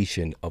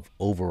foundation of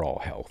overall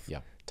health. Yeah.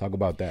 Talk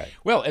about that.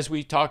 Well, as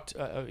we talked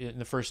in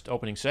the first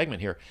opening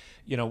segment here,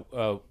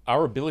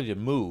 our ability to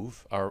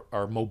move,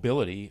 our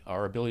mobility,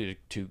 our ability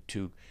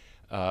to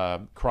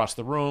cross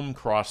the room,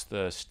 cross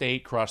the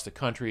state, cross the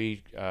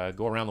country,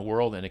 go around the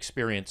world and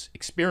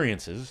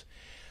experiences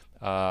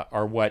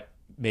are what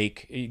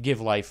give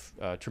life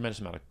a tremendous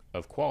amount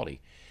of quality.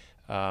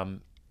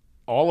 All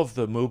of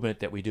the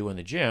movement that we do in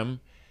the gym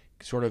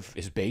sort of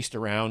is based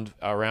around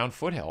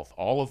foot health.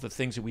 All of the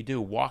things that we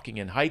do, walking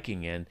and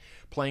hiking and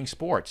playing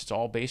sports, it's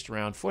all based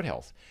around foot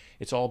health.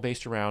 It's all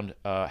based around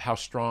how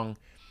strong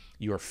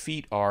your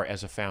feet are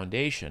as a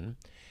foundation,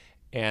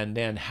 and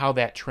then how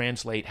that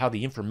how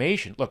the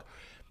information. Look,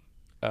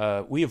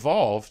 we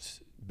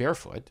evolved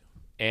barefoot,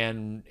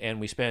 and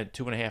we spent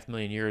 2.5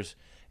 million years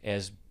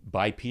as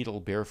bipedal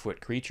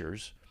barefoot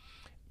creatures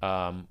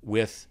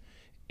with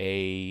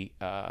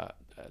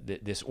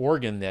this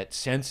organ that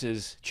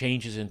senses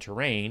changes in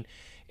terrain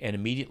and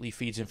immediately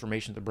feeds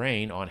information to the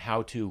brain on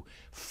how to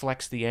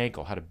flex the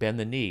ankle, how to bend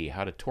the knee,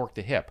 how to torque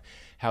the hip,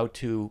 how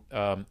to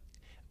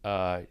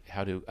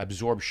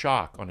absorb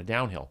shock on a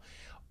downhill.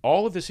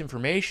 All of this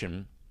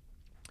information,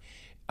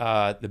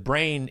 the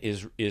brain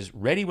is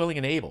ready, willing,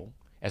 and able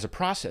as a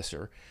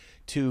processor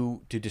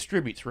to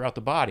distribute throughout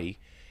the body.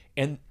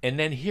 And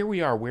then here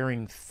we are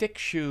wearing thick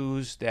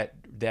shoes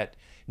that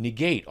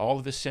negate all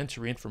of this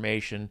sensory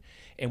information,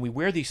 and we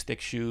wear these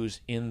thick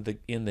shoes in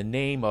the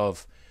name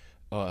of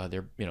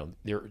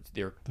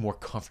they're more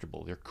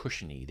comfortable, they're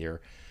cushiony,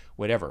 they're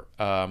whatever,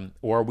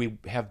 or we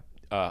have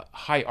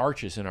high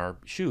arches in our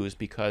shoes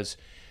because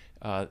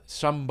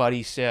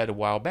somebody said a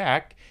while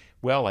back,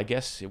 well, I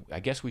guess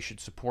we should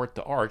support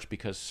the arch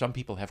because some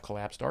people have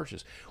collapsed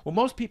arches. Well,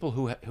 most people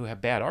who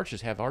have bad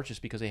arches have arches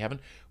because they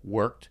haven't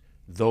worked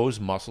those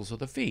muscles of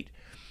the feet.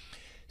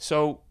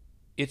 So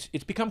it's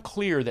become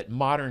clear that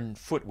modern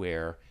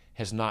footwear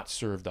has not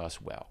served us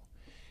well.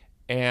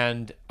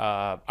 And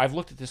I've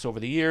looked at this over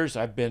the years.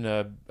 I've been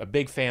a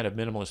big fan of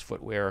minimalist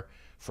footwear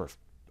for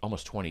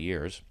almost 20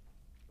 years.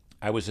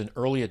 I was an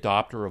early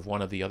adopter of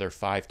one of the other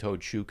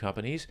five-toed shoe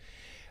companies.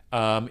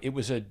 It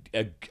was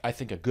I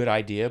think a good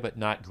idea, but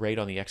not great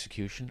on the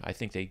execution. I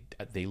think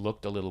they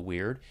looked a little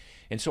weird.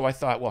 And so I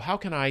thought, well, how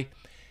can I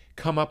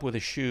come up with a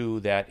shoe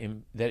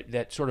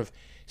that sort of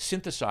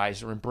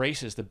synthesizes or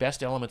embraces the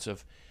best elements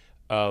of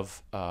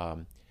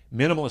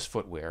minimalist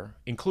footwear,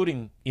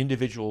 including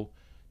individual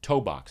toe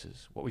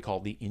boxes, what we call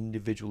the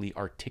individually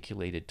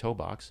articulated toe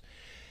box,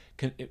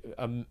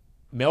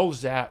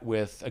 melds that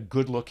with a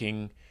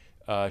good-looking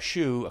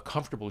shoe, a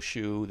comfortable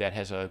shoe that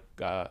has an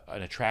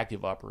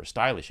attractive upper, a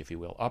stylish, if you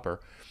will, upper,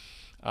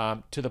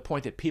 to the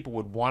point that people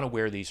would want to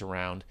wear these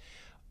around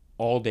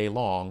all day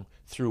long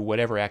through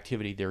whatever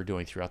activity they're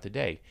doing throughout the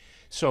day.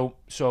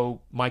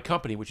 So my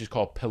company, which is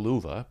called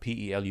Peluva,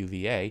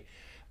 P-E-L-U-V-A,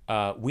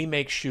 we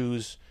make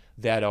shoes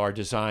that are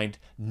designed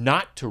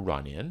not to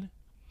run in.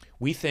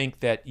 We think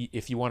that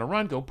if you want to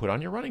run, go put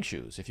on your running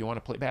shoes. If you want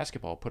to play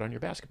basketball, put on your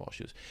basketball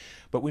shoes.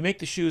 But we make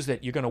the shoes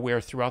that you're going to wear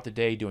throughout the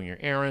day, doing your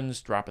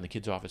errands, dropping the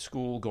kids off at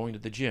school, going to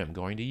the gym,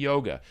 going to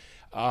yoga,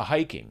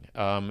 hiking.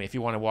 If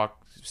you want to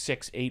walk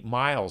 6-8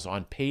 miles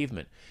on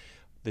pavement,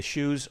 the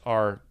shoes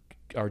are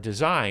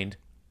designed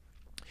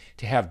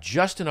to have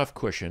just enough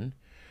cushion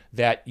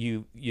that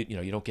you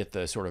don't get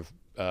the sort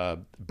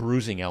of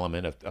bruising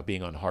element of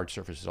being on hard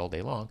surfaces all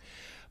day long.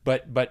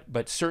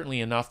 But certainly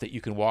enough that you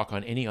can walk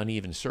on any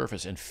uneven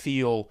surface and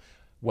feel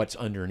what's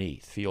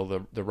underneath, feel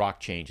the rock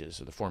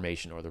changes or the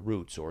formation or the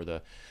roots or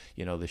the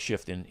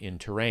shift in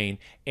terrain,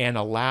 and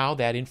allow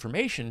that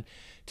information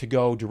to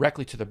go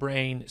directly to the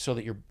brain so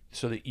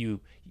that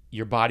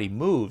your body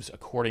moves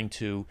according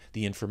to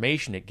the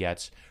information it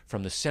gets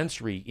from the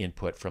sensory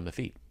input from the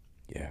feet.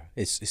 Yeah,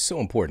 it's so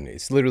important.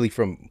 It's literally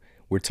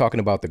we're talking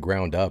about the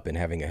ground up and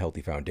having a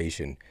healthy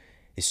foundation.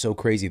 It's so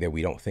crazy that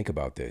we don't think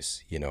about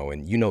this,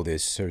 and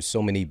this, there's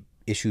so many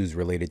issues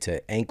related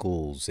to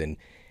ankles and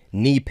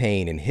knee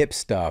pain and hip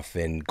stuff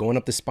and going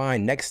up the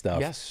spine, neck stuff.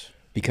 Yes.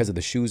 Because of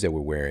the shoes that we're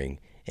wearing.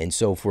 And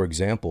so, for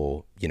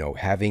example,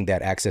 having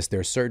that access, there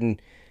are certain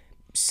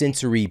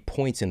sensory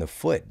points in the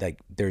foot, like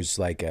there's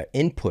like an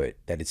input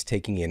that it's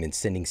taking in and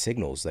sending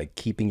signals, like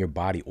keeping your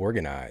body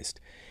organized.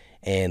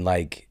 And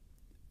like,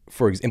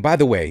 and by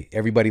the way,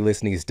 everybody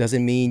listening, this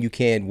doesn't mean you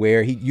can't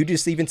wear, you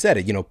just even said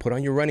it, put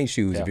on your running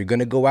shoes. Yeah. If you're going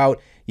to go out,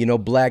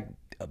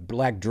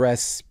 black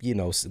dress,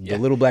 the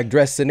little black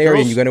dress scenario,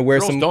 and you're going to wear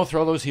some. Don't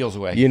throw those heels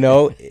away.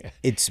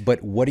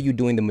 But what are you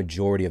doing the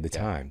majority of the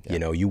time?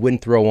 Yeah. You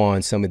wouldn't throw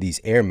on some of these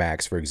Air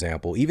Max, for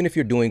example, even if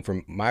you're doing,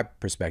 from my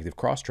perspective,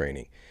 cross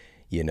training.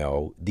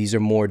 These are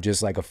more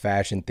just like a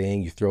fashion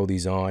thing. You throw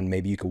these on,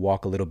 maybe you could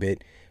walk a little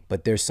bit,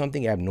 but there's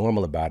something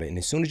abnormal about it. And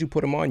as soon as you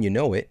put them on,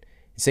 it.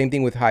 Same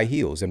thing with high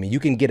heels. I mean, you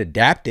can get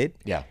adapted,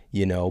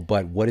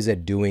 but what is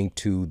that doing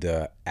to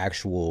the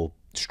actual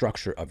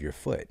structure of your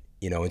foot?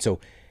 And so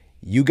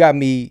you got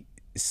me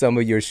some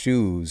of your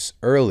shoes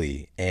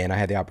early, and I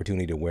had the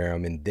opportunity to wear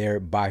them, and they're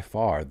by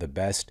far the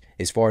best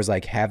as far as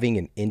like having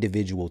an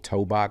individual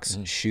toe box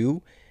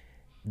shoe.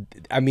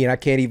 I mean, I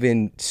can't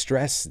even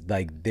stress,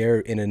 like, they're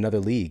in another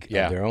league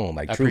of their own.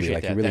 Like, truly,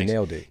 like, you really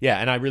nailed it. Yeah,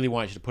 and I really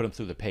want you to put them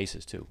through the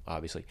paces, too,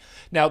 obviously.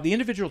 Now, the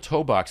individual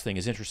toe box thing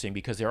is interesting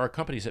because there are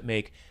companies that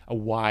make a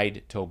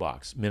wide toe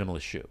box,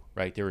 minimalist shoe,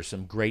 right? There are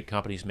some great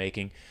companies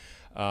making.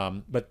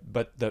 But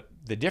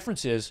the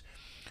difference is,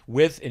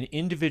 with an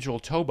individual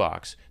toe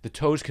box, the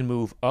toes can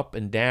move up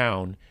and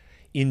down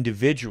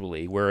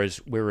individually,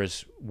 whereas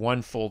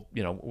one full,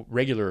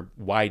 regular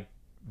wide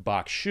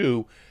box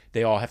shoe,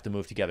 they all have to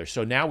move together.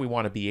 So now we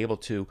want to be able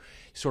to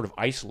sort of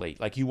isolate,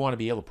 like you want to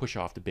be able to push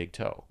off the big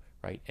toe,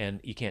 right? And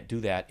you can't do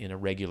that in a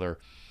regular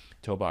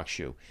toe box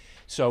shoe.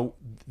 So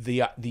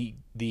the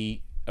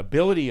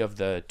ability of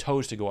the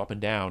toes to go up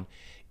and down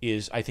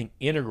is, I think,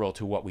 integral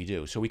to what we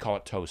do. So we call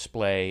it toe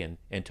splay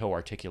and toe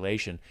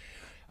articulation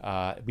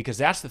because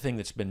that's the thing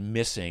that's been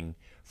missing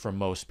from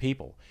most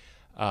people.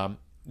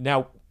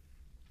 Now,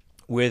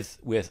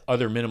 with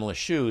other minimalist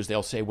shoes,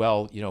 they'll say,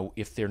 well,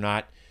 if they're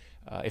not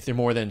if they're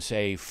more than,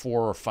 say,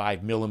 4 or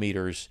 5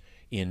 millimeters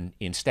in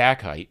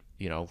stack height,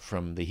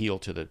 from the heel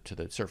to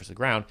the surface of the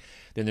ground,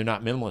 then they're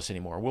not minimalist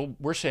anymore. Well,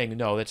 we're saying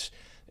no. That's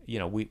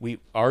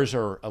ours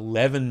are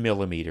 11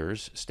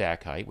 millimeters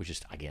stack height, which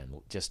is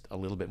again just a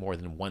little bit more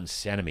than 1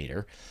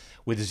 centimeter,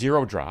 with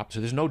 0 drop. So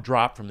there's no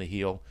drop from the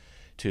heel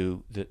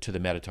to the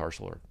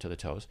metatarsal or to the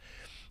toes,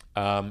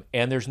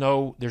 and there's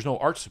no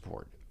arch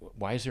support.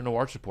 Why is there no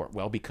arch support?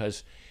 Well,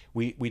 because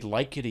we'd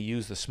like you to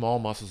use the small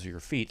muscles of your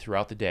feet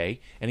throughout the day.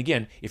 And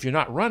again, if you're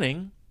not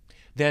running,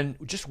 then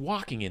just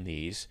walking in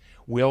these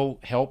will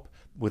help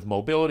with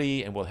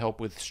mobility and will help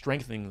with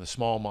strengthening the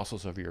small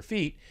muscles of your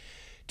feet,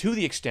 to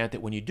the extent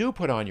that when you do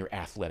put on your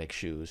athletic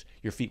shoes,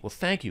 your feet will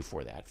thank you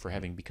for that, for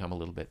having become a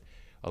little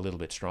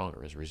bit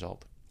stronger as a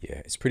result.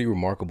 Yeah, it's pretty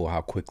remarkable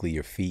how quickly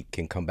your feet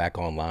can come back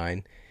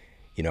online.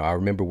 I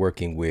remember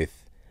working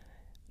with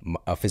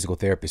a physical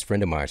therapist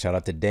friend of mine, shout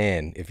out to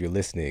Dan if you're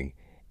listening,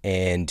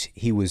 and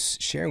he was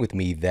sharing with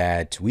me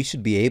that we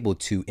should be able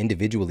to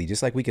individually,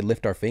 just like we could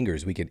lift our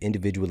fingers, we could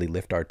individually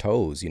lift our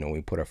toes, when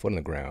we put our foot on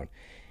the ground.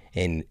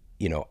 And,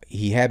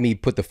 he had me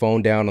put the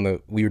phone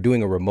down we were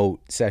doing a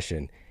remote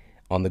session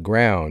on the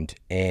ground,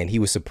 and he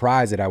was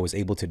surprised that I was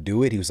able to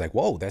do it. He was like,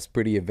 whoa, that's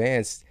pretty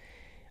advanced.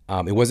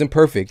 It wasn't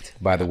perfect,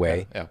 by the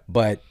way,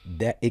 but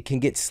that it can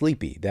get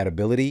sleepy, that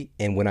ability.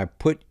 And when I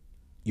put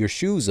your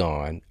shoes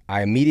on,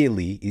 I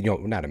immediately,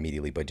 not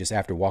immediately, but just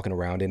after walking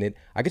around in it,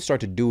 I could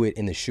start to do it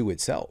in the shoe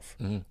itself,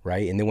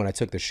 right? And then when I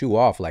took the shoe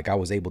off, I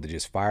was able to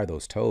just fire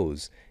those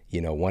toes,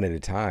 one at a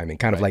time, and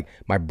kind of like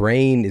my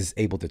brain is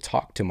able to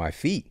talk to my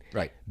feet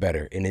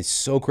better. And it's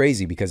so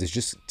crazy because it's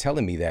just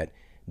telling me that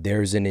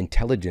there's an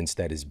intelligence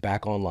that is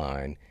back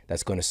online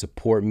that's going to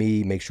support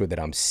me, make sure that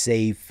I'm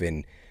safe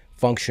and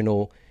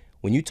functional.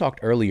 When you talked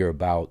earlier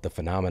about the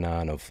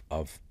phenomenon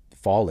of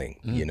falling,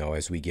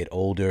 as we get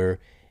older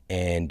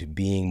and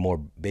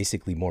being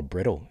basically more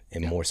brittle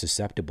and more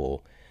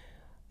susceptible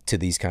to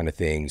these kind of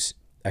things,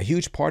 a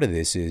huge part of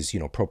this is,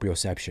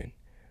 proprioception,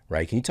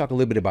 right? Can you talk a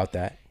little bit about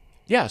that?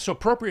 Yeah, so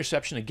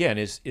proprioception, again,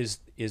 is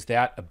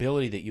that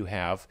ability that you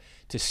have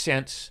to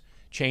sense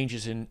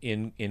changes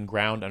in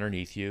ground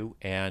underneath you,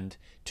 and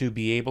to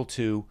be able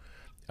to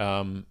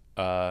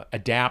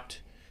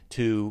adapt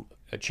to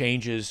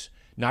changes,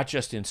 not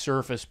just in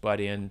surface, but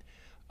in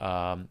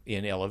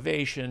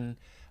elevation.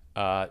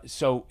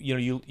 So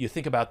you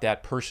think about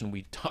that person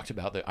we talked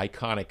about, the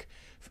iconic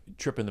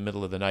trip in the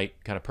middle of the night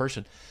kind of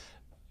person.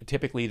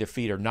 Typically, their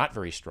feet are not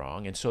very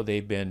strong, and so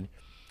they've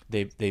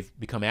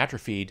become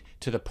atrophied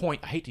to the point,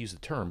 I hate to use the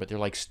term, but they're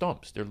like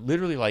stumps. They're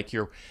literally like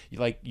you're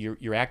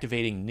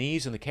activating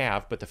knees and the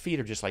calf, but the feet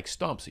are just like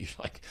stumps. You're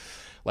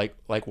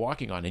like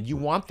walking on, and you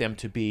want them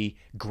to be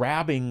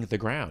grabbing the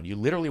ground. You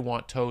literally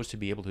want toes to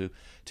be able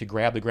to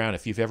grab the ground.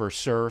 If you've ever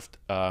surfed,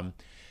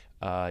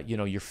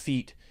 your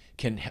feet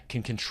can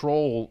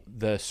control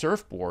the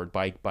surfboard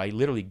by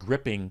literally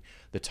gripping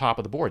the top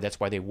of the board. That's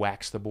why they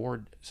wax the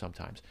board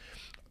sometimes,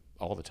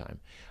 all the time.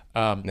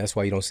 That's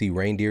why you don't see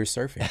reindeer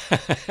surfing.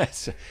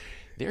 So,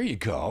 there you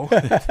go.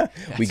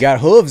 We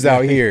got hooves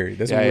out here.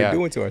 That's what we're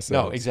doing to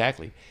ourselves. No,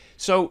 exactly.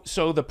 So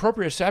the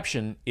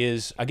proprioception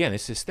is, again,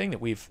 it's this thing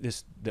that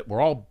we're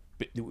all,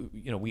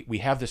 we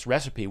have this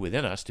recipe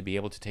within us to be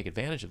able to take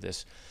advantage of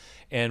this,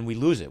 and we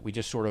lose it. We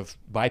just sort of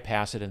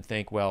bypass it and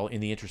think, well,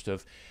 in the interest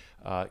of,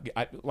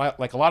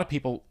 like a lot of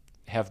people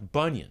have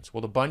bunions.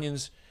 Well, the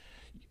bunions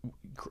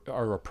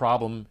are a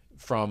problem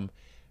from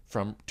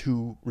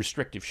too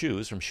restrictive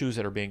shoes, from shoes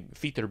that are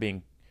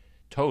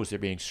toes that are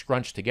being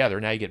scrunched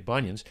together. Now you get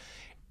bunions.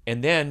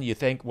 And then you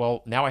think,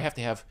 well, now I have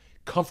to have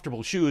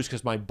comfortable shoes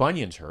because my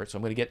bunions hurt. So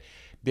I'm going to get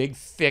big,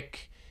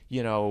 thick,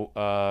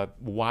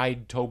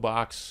 wide toe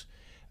box,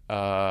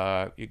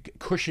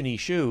 cushiony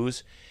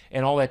shoes.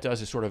 And all that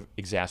does is sort of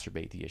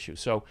exacerbate the issue.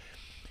 So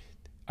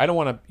I don't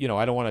want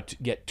to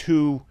get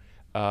too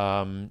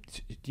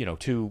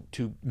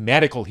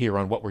medical here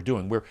on what we're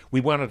doing.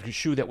 We wanted a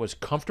shoe that was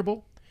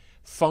comfortable,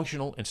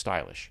 functional, and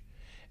stylish,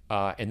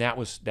 and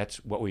that's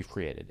what we've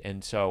created.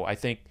 And so I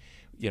think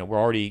we're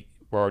already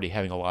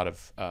having a lot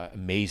of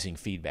amazing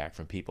feedback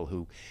from people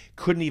who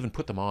couldn't even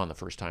put them on the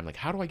first time. Like,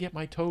 how do I get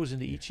my toes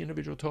into each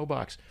individual toe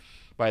box?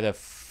 By the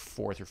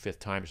 4th or 5th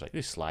time, it's like,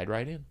 they slide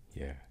right in.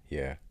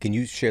 Yeah. Can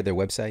you share their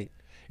website?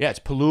 Yeah, it's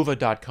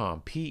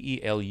peluva.com, peluva.com.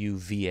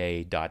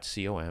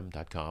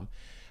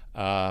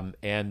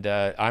 And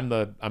I'm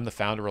the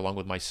founder, along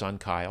with my son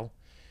Kyle.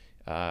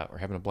 We're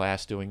having a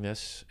blast doing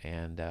this,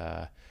 and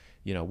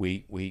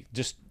we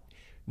just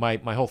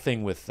my whole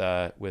thing with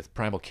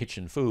Primal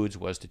Kitchen Foods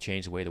was to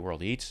change the way the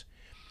world eats.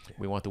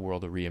 We want the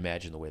world to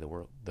reimagine the way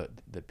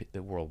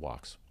the world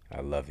walks. I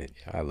love it.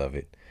 I love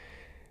it.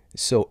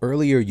 So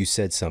earlier you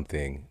said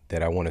something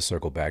that I want to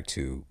circle back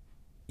to.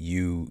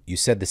 You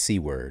said the C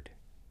word.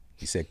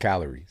 You said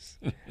calories.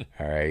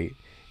 All right.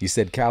 You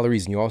said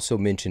calories, and you also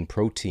mentioned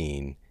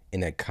protein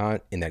in that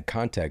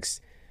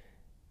context,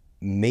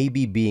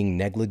 maybe being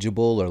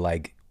negligible, or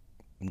like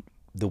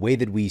the way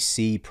that we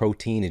see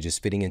protein and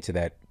just fitting into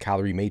that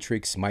calorie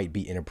matrix might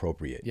be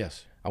inappropriate.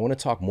 Yes. I want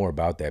to talk more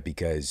about that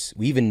because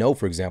we even know,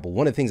 for example,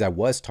 one of the things I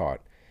was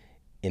taught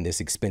in this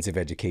expensive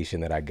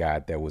education that I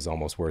got that was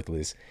almost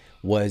worthless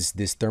was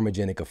this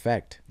thermogenic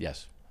effect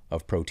Yes.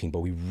 of protein.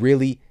 But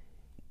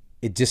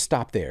it just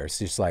stopped there. It's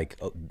just like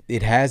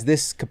it has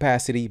this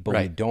capacity, but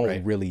we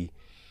don't really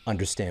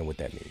understand what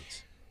that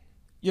means.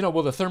 You know,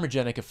 well, the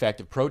thermogenic effect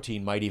of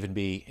protein might even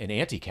be an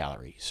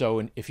anti-calorie.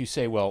 So if you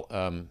say, well,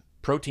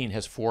 protein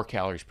has 4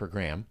 calories per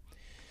gram,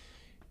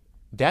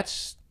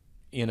 that's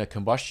in a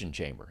combustion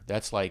chamber.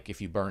 That's like if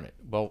you burn it.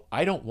 Well,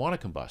 I don't want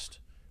to combust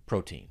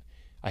protein.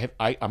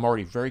 I'm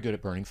already very good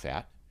at burning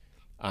fat.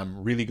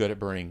 I'm really good at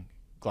burning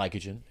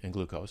glycogen and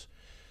glucose.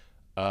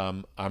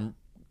 I'm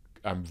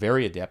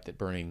very adept at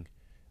burning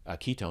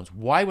ketones.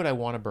 Why would I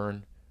want to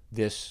burn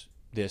this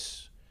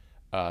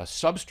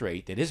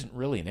substrate that isn't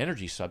really an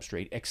energy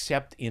substrate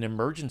except in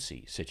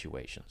emergency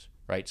situations,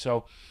 right?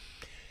 So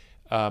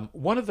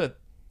one of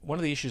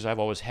the issues I've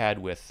always had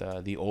with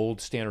the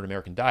old standard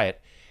American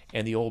diet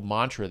and the old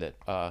mantra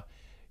that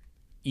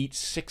eat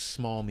 6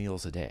 small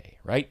meals a day,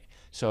 right?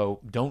 So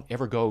don't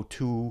ever go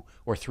 2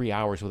 or 3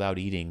 hours without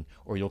eating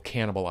or you'll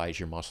cannibalize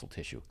your muscle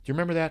tissue. Do you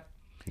remember that?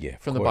 Yeah,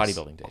 from the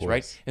bodybuilding days,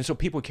 right? And so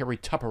people carry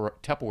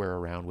Tupperware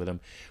around with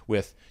them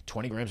with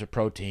 20 grams of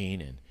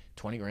protein and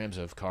 20 grams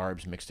of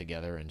carbs mixed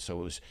together. And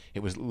so it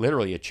was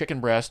literally a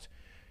chicken breast,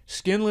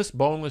 skinless,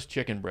 boneless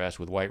chicken breast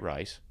with white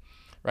rice,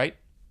 right?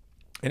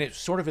 And it's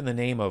sort of in the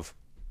name of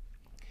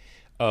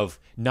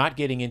not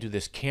getting into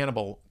this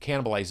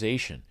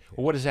cannibalization.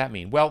 Well, what does that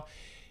mean? Well,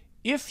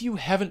 if you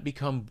haven't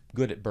become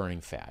good at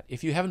burning fat,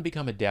 if you haven't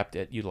become adept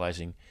at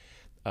utilizing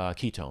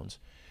ketones,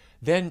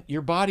 then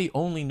your body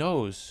only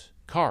knows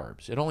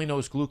carbs. It only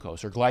knows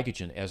glucose or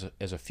glycogen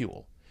as a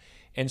fuel.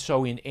 And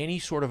so in any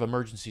sort of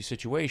emergency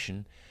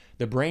situation,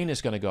 the brain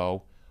is going to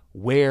go,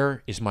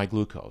 where is my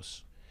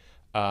glucose?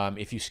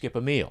 If you skip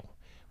a meal,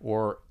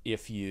 or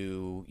if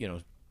you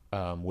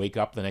wake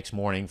up the next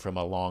morning from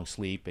a long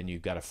sleep and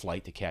you've got a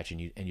flight to catch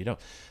and you don't,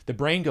 the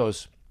brain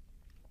goes,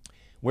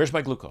 where's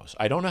my glucose?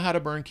 I don't know how to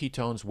burn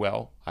ketones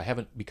well. I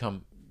haven't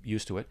become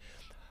used to it.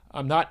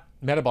 I'm not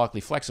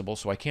metabolically flexible,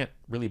 so I can't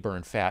really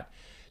burn fat.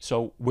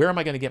 So where am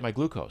I going to get my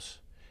glucose?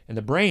 And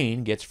the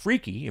brain gets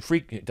freaky.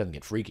 It doesn't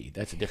get freaky.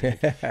 That's a different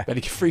thing. But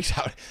it freaks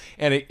out,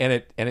 and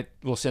it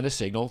will send a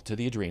signal to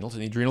the adrenals,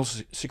 and the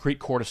adrenals secrete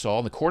cortisol,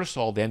 and the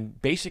cortisol then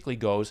basically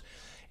goes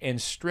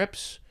and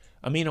strips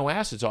amino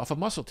acids off of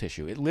muscle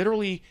tissue. It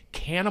literally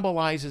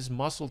cannibalizes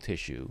muscle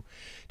tissue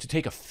to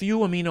take a few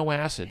amino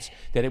acids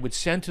that it would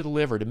send to the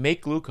liver to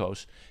make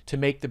glucose to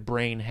make the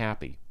brain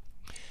happy.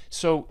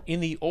 So in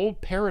the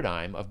old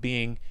paradigm of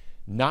being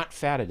not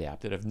fat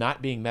adapted, of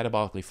not being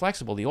metabolically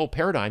flexible, the old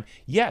paradigm,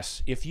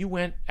 yes, if you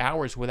went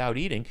hours without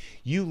eating,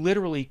 you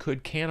literally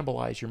could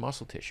cannibalize your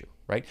muscle tissue,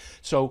 right?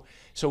 So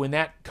in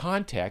that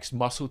context,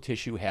 muscle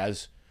tissue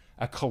has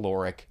a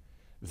caloric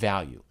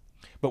value.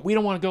 But we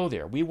don't want to go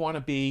there. We want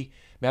to be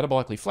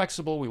metabolically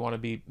flexible, we want to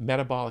be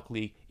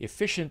metabolically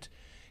efficient,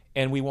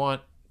 and we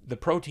want the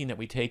protein that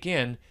we take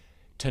in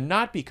to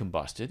not be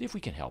combusted, if we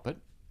can help it,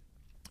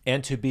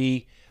 and to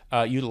be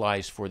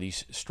utilized for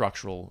these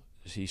structural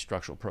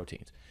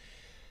proteins.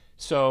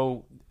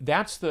 So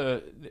that's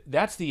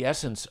the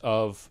essence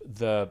of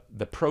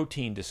the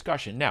protein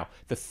discussion. Now,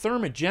 the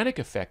thermogenic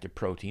effect of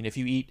protein, if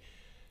you eat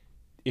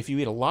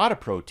a lot of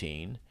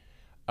protein,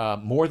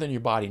 more than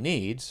your body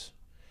needs,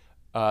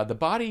 the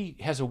body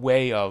has a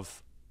way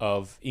of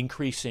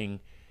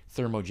increasing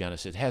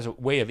thermogenesis. It has a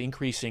way of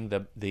increasing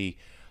the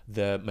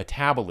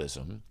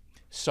metabolism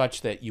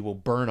such that you will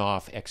burn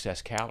off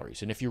excess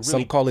calories. And if you're really,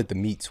 some call it the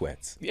meat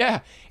sweats. Yeah,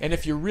 and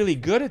if you're really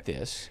good at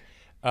this,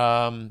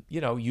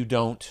 you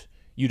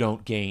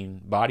don't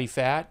gain body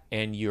fat,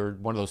 and you're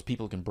one of those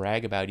people who can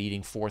brag about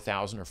eating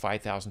 4,000 or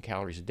 5,000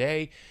 calories a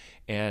day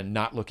and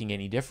not looking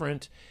any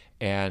different.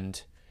 And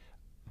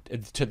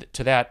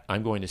to that,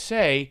 I'm going to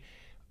say,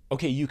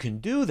 okay, you can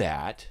do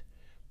that,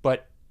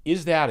 but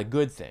is that a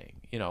good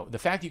thing? The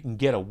fact you can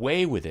get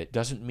away with it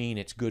doesn't mean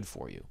it's good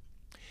for you.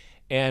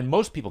 And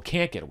most people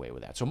can't get away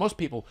with that. So most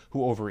people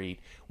who overeat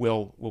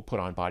will put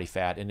on body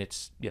fat, and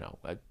it's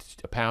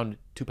a pound,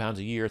 2 pounds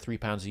a year, 3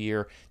 pounds a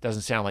year.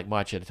 Doesn't sound like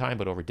much at a time,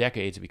 but over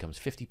decades it becomes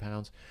 50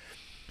 pounds.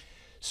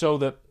 So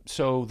the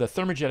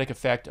thermogenic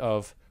effect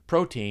of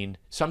protein,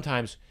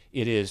 sometimes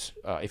it is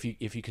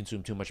if you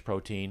consume too much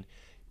protein,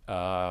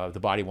 the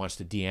body wants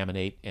to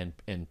deaminate and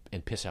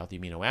piss out the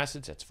amino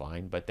acids. That's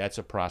fine, but that's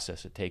a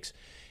process. It takes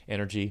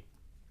energy.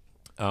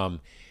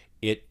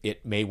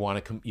 It may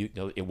want to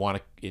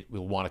it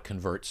will want to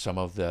convert some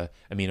of the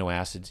amino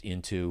acids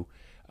into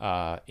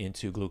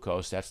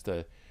glucose. That's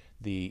the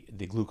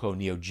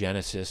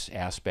gluconeogenesis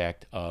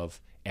aspect of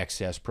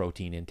excess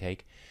protein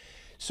intake.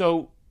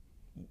 So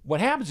what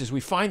happens is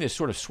we find this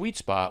sort of sweet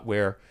spot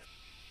where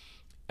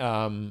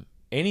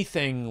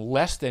anything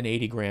less than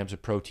 80 grams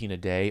of protein a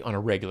day on a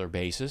regular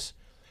basis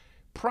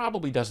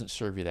probably doesn't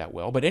serve you that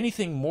well, but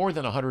anything more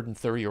than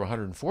 130 or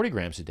 140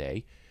 grams a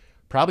day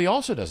probably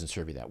also doesn't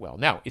serve you that well.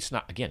 Now, it's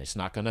not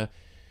going to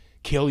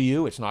kill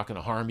you, it's not going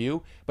to harm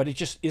you, but it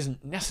just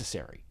isn't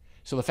necessary.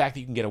 So the fact that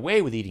you can get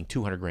away with eating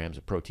 200 grams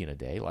of protein a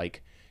day,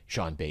 like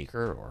Sean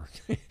Baker or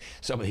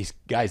some of these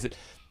guys, that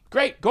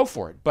great, go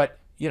for it. But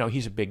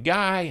he's a big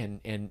guy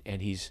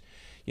and he's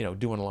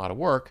doing a lot of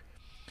work.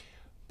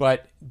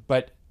 But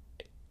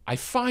I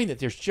find that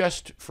there's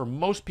just, for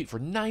most people,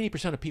 for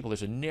 90% of people,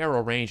 there's a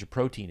narrow range of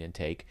protein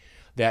intake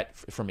that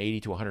from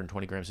 80 to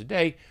 120 grams a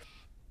day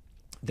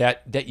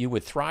that you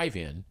would thrive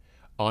in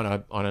on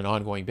an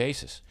ongoing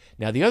basis.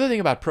 Now, the other thing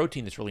about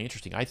protein that's really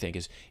interesting, I think,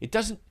 is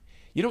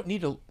you don't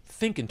need to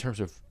think in terms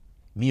of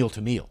meal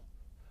to meal,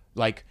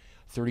 like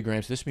 30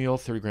 grams this meal,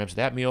 30 grams of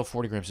that meal,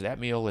 40 grams of that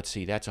meal. Let's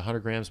see, that's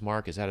 100 grams,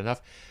 Mark. Is that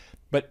enough?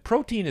 But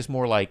protein is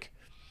more like,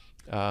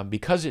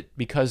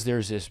 because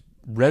there's this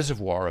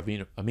reservoir of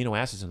amino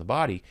acids in the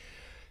body,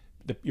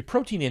 your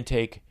protein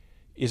intake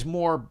is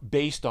more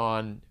based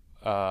on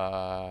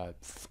a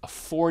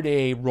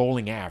 4-day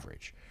rolling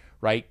average,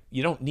 right?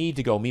 You don't need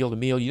to go meal to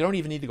meal. You don't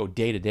even need to go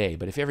day to day.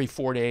 But if every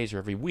 4 days or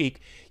every week,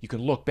 you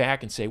can look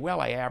back and say,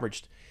 well, I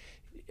averaged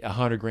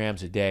 100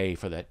 grams a day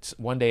for that.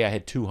 One day I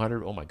had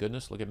 200. Oh my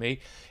goodness, look at me.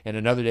 And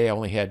another day I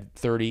only had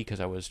 30 because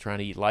I was trying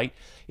to eat light.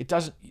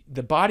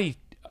 The body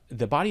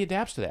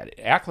adapts to that. It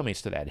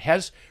acclimates to that. It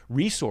has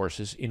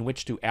resources in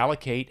which to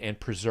allocate and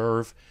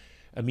preserve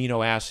an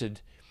amino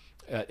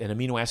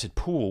acid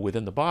pool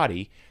within the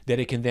body that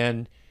it can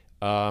then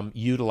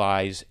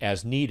utilize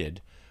as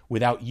needed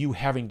without you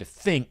having to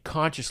think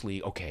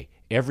consciously, okay,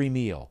 every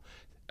meal,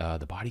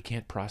 the body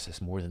can't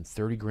process more than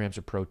 30 grams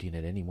of protein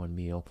at any one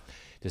meal.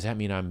 Does that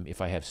mean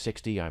if I have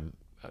 60,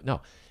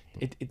 no.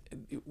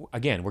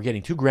 Again, we're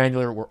getting too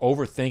granular. We're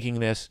overthinking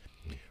this.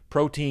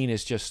 Protein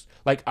is just,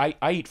 like, I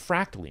eat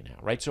fractally now,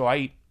 right? So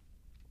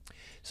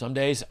some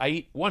days I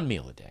eat 1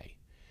 meal a day.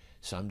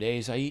 Some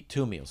days I eat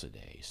 2 meals a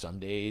day. Some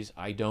days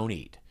I don't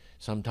eat.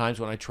 Sometimes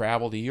when I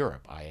travel to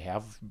Europe, I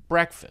have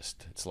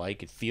breakfast.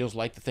 It feels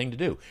like the thing to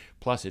do.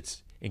 Plus,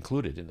 it's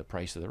included in the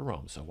price of the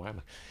room. So why am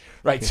I,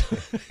 right?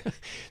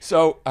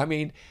 So I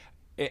mean,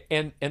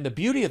 and the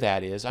beauty of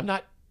that is I'm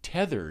not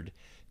tethered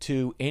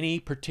to any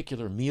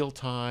particular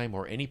mealtime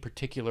or any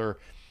particular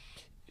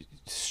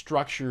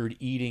structured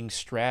eating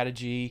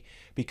strategy,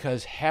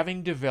 because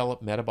having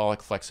developed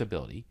metabolic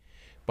flexibility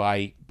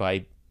by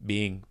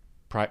being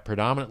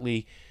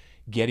predominantly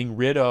getting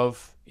rid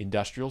of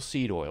industrial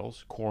seed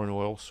oils, corn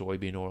oil,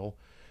 soybean oil,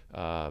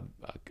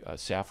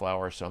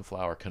 safflower,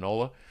 sunflower,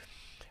 canola,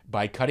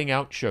 by cutting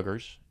out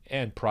sugars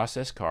and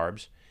processed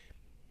carbs,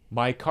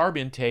 my carb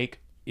intake,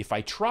 if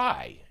I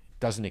try,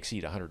 doesn't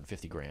exceed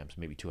 150 grams,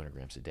 maybe 200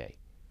 grams a day,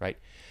 right?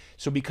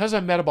 So because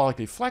I'm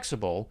metabolically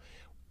flexible,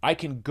 I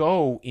can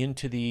go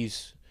into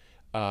these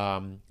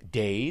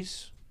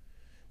days,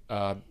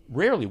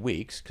 rarely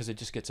weeks, because it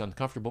just gets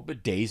uncomfortable,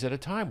 but days at a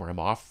time where I'm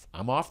off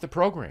the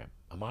program.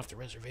 I'm off the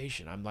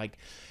reservation.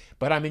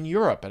 But I'm in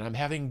Europe and I'm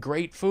having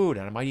great food,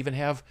 and I might even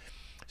have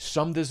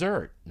some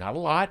dessert. Not a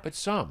lot, but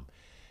some.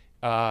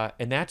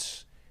 And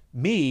that's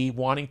me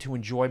wanting to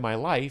enjoy my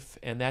life,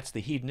 and that's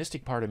the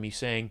hedonistic part of me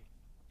saying,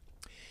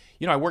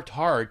 I worked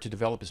hard to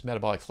develop this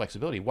metabolic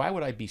flexibility. Why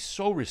would I be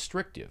so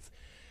restrictive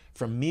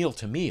from meal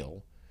to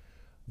meal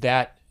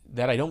that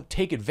I don't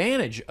take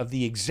advantage of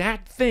the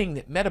exact thing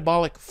that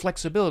metabolic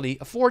flexibility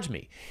affords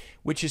me,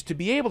 which is to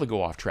be able to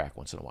go off track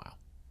once in a while?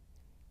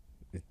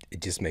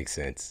 It just makes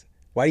sense.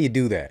 Why do you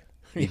do that?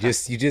 You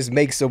just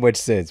make so much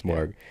sense,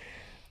 Mark.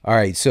 All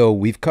right, so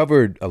we've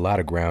covered a lot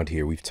of ground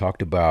here. We've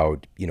talked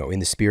about, in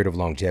the spirit of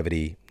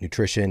longevity,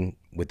 nutrition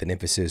with an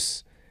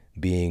emphasis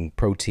being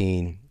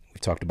protein.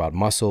 We've talked about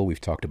muscle. We've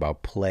talked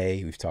about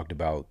play. We've talked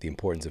about the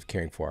importance of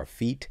caring for our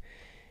feet.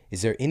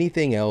 Is there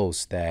anything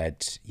else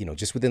that,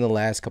 just within the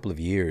last couple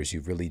of years,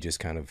 you've really just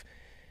kind of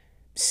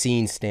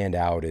seen stand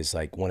out as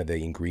like one of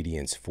the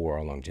ingredients for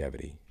our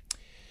longevity?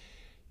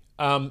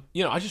 I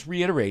just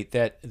reiterate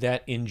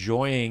that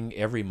enjoying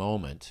every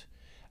moment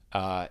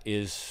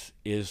is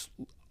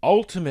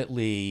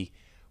ultimately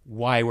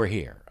why we're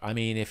here. I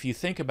mean, if you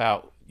think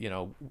about,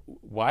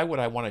 why would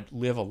I want to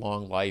live a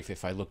long life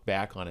if I look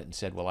back on it and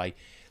said, well,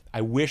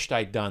 I wished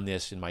I'd done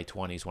this in my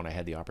 20s when I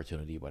had the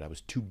opportunity, but I was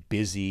too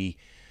busy,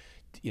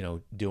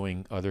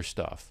 doing other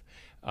stuff.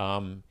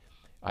 I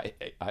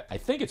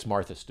think it's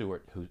Martha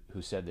Stewart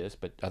who said this,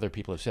 but other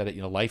people have said it.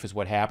 Life is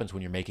what happens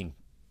when you're making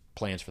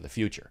plans for the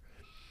future,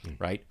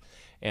 right?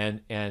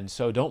 And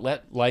so don't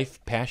let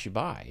life pass you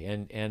by.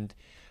 And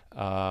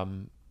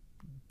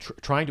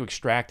trying to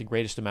extract the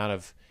greatest amount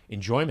of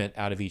enjoyment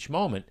out of each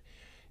moment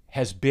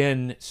has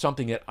been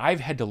something that I've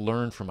had to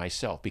learn for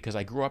myself, because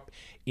I grew up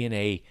in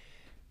a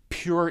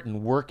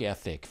Puritan work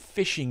ethic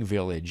fishing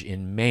village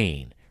in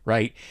Maine,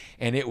 right?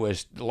 And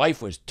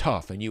life was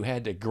tough, and you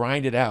had to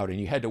grind it out, and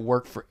you had to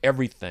work for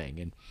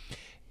everything,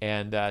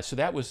 and so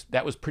that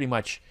was pretty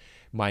much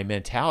my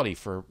mentality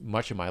for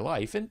much of my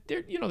life. And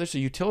there's a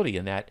utility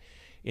in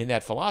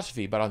that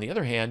philosophy. But on the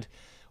other hand,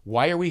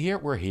 why are we here?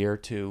 We're here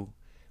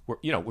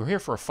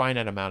for a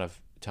finite amount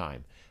of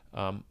time.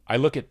 I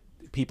look at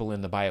people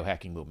in the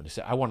biohacking movement and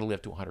say, I want to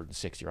live to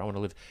 160, or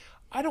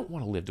I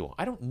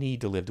don't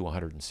need to live to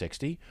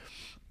 160.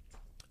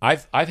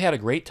 I've had a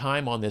great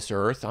time on this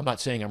earth. I'm not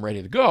saying I'm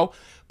ready to go,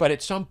 but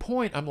at some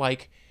point I'm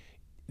like,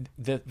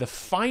 the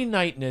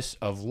finiteness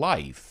of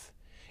life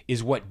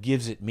is what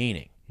gives it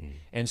meaning.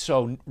 And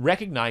so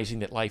recognizing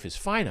that life is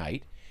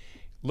finite,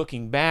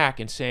 looking back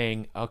and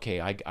saying, okay,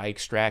 I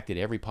extracted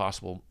every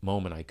possible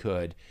moment I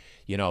could,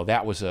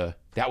 that was a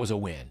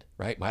win,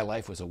 right? My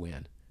life was a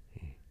win.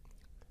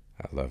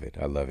 I love it.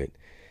 I love it.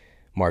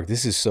 Mark,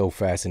 this is so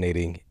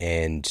fascinating.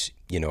 And,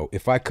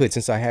 if I could,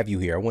 since I have you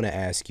here, I want to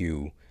ask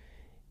you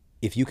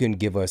if you can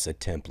give us a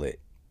template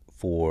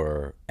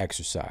for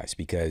exercise,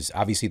 because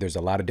obviously there's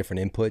a lot of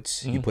different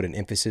inputs. You put an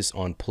emphasis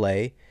on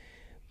play,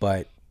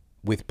 but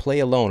with play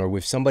alone, or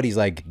with somebody's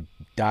like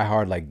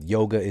diehard, like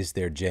yoga is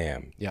their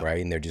jam, right?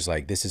 And they're just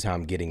like, this is how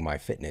I'm getting my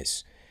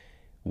fitness.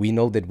 We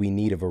know that we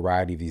need a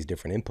variety of these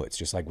different inputs,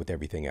 just like with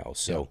everything else.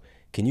 So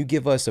can you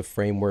give us a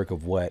framework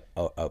of what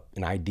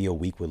an ideal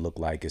week would look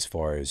like as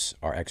far as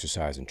our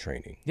exercise and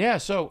training? Yeah.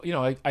 So,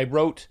 I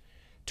wrote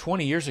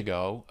 20 years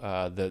ago,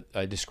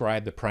 I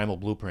described the primal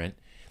blueprint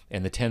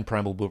and the 10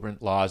 primal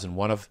blueprint laws. And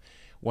one of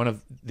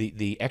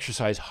the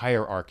exercise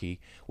hierarchy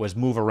was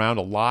move around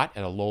a lot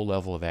at a low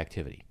level of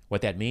activity.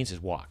 What that means is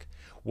walk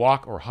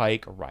or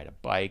hike or ride a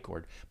bike,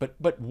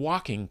 but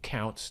walking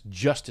counts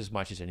just as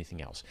much as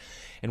anything else.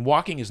 And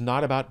walking is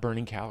not about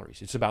burning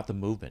calories. It's about the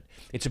movement.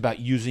 It's about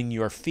using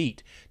your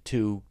feet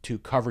to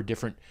cover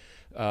different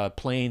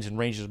planes and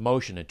ranges of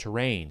motion and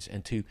terrains,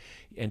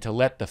 and to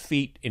let the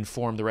feet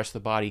inform the rest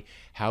of the body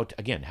how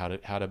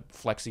to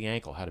flex the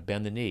ankle, how to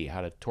bend the knee,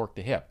 how to torque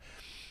the hip.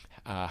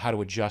 How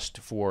to adjust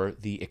for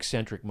the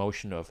eccentric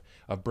motion of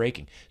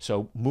braking.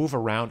 So move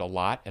around a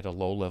lot at a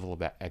low level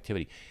of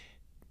activity.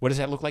 What does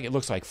that look like? It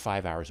looks like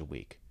 5 hours a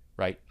week,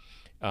 right?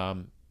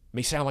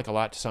 May sound like a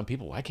lot to some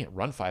people. Well, I can't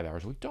run 5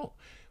 hours a week. Don't.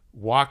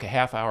 Walk a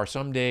half hour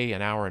someday,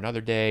 an hour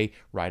another day,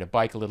 ride a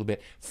bike a little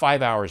bit.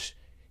 5 hours,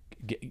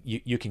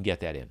 you can get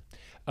that in.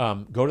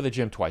 Go to the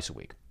gym twice a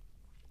week.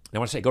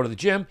 Now, when I say go to the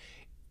gym,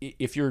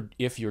 if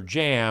your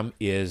jam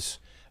is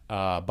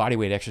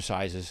bodyweight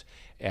exercises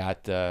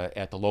at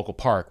the local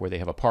park where they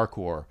have a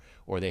parkour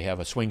or they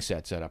have a swing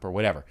set up or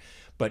whatever.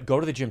 But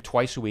go to the gym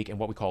twice a week and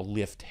what we call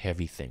lift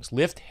heavy things.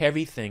 Lift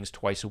heavy things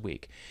twice a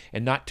week.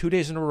 And not 2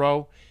 days in a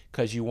row,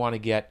 because you want to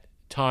get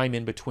time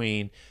in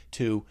between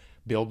to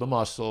build the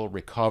muscle,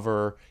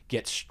 recover,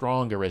 get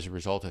stronger as a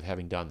result of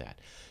having done that.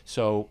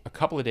 So a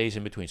couple of days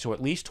in between. So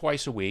at least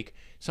twice a week.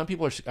 Some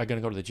people are going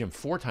to go to the gym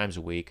 4 times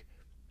a week.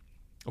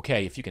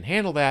 Okay, if you can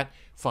handle that,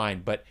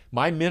 fine. But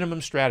my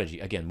minimum strategy,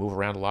 again, move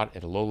around a lot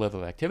at a low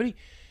level of activity,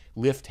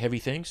 lift heavy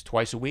things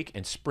twice a week,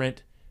 and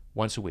sprint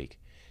once a week.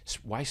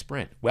 Why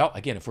sprint? Well,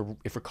 again, if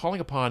we're calling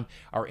upon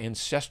our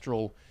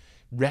ancestral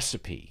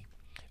recipe,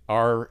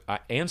 our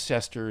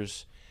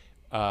ancestors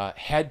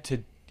had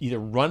to either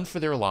run for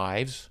their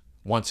lives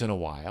once in a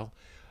while,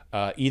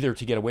 either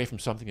to get away from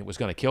something that was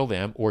going to kill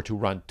them, or to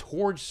run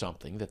towards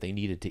something that they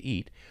needed to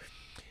eat,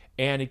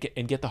 and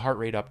get the heart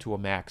rate up to a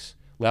max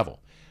level.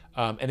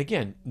 And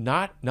again,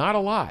 not a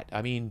lot.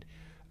 I mean,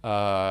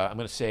 I'm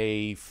going to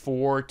say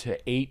 4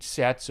 to 8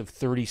 sets of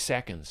 30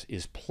 seconds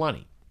is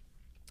plenty.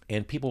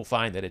 And people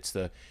find that it's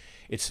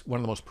one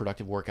of the most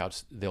productive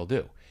workouts they'll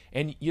do.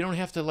 And you don't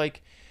have to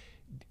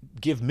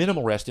give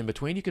minimal rest in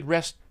between. You could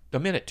rest a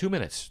minute, 2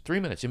 minutes,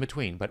 3 minutes in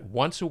between. But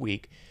once a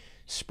week,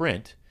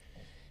 sprint.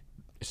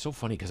 It's so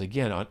funny because,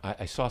 again,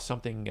 I saw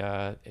something,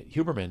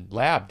 Huberman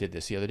Lab did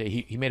this the other day.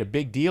 He made a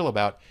big deal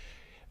about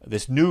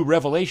this new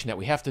revelation that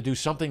we have to do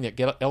something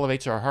that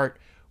elevates our heart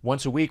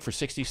once a week for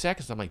 60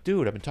 seconds. I'm like,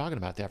 dude, I've been talking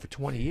about that for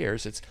 20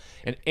 years.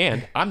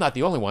 And I'm not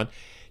the only one.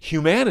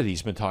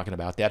 Humanity's been talking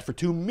about that for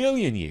 2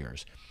 million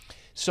years.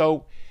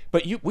 So,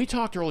 but we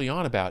talked early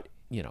on about,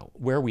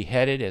 where we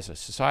headed as a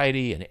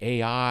society and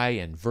AI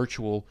and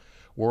virtual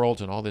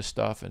worlds and all this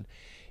stuff. And,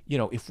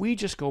 if we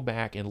just go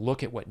back and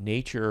look at what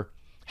nature,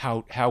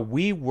 how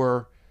we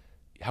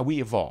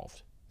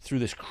evolved through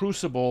this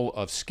crucible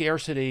of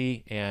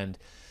scarcity and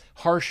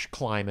harsh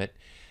climate,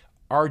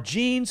 our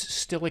genes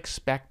still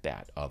expect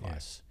that of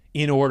us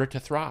in order to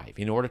thrive,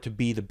 in order to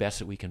be the best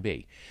that we can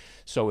be.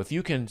 So if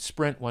you can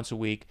sprint once a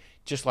week,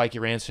 just like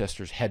your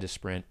ancestors had to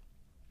sprint,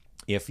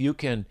 if you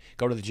can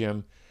go to the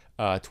gym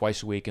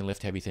twice a week and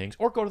lift heavy things,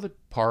 or go to the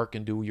park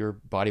and do your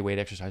body weight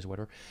exercise or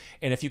whatever,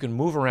 and if you can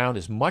move around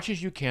as much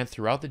as you can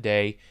throughout the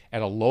day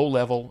at a low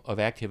level of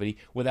activity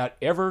without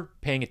ever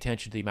paying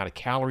attention to the amount of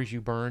calories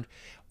you burned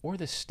or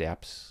the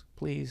steps,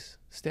 please,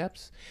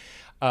 steps,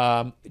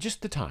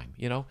 just the time,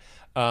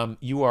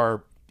 you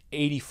are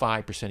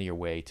 85% of your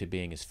way to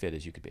being as fit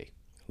as you could be.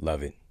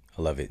 Love it.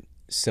 I love it.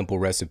 Simple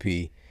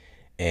recipe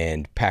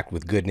and packed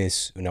with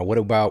goodness. Now, what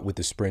about with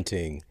the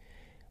sprinting?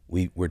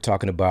 We're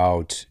talking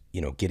about,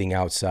 getting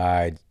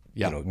outside,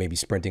 maybe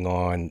sprinting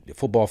on a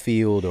football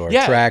field or a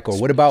track, or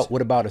what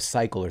about a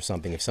cycle or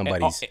something if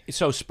somebody's...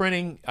 So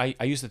sprinting,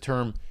 I use the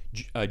term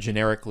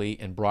generically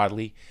and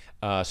broadly.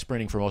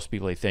 Sprinting for most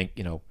people, they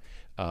think,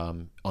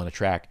 on a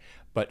track.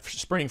 But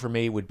sprinting for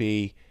me would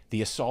be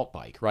the assault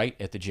bike, right,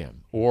 at the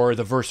gym, or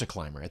the Versa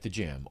climber at the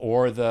gym,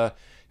 or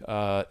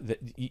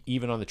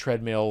even on the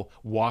treadmill,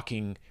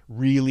 walking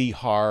really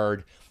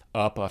hard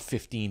up a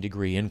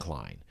 15-degree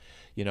incline,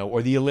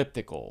 or the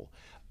elliptical,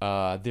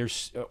 or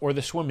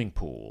the swimming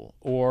pool,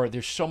 or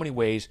there's so many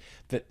ways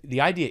that the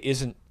idea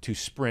isn't to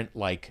sprint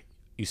like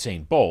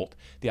Usain Bolt.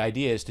 The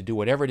idea is to do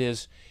whatever it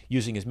is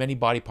using as many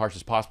body parts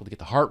as possible to get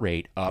the heart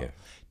rate up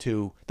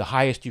to the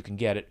highest you can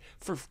get it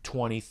for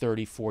 20,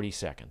 30, 40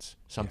 seconds.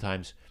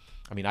 Sometimes,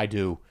 I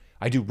do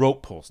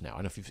rope pulls now. I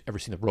don't know if you've ever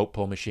seen the rope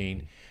pull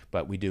machine,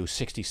 but we do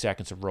 60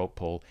 seconds of rope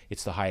pull.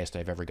 It's the highest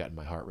I've ever gotten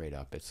my heart rate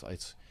up. It's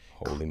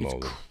Holy moly.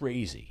 It's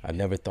crazy. I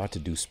never thought to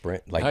do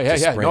sprint.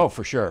 No,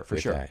 for sure.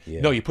 That, yeah.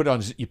 No, you put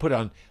it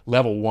on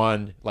level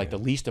 1, like the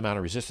least amount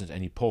of resistance,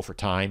 and you pull for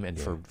time and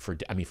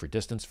for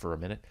distance for a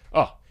minute.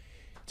 Oh,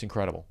 it's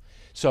incredible.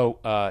 So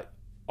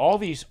all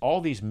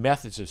these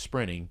methods of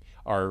sprinting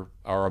are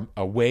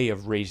a way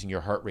of raising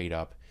your heart rate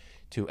up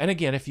to. And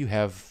again, if you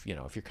have,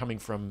 if you're coming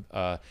from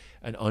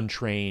an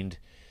untrained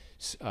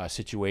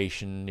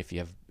situation, if you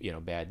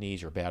have bad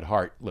knees or bad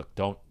heart, look,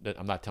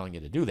 I'm not telling you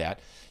to do that.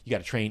 You got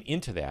to train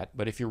into that.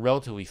 But if you're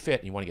relatively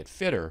fit and you want to get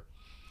fitter,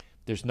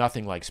 there's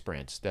nothing like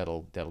sprints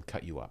that'll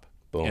cut you up.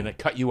 Boom. And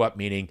cut you up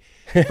meaning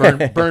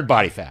burn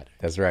body fat.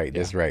 That's right.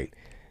 That's right.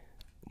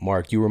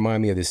 Mark, you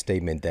remind me of this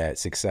statement that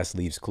success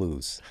leaves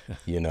clues,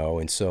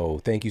 and so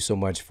thank you so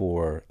much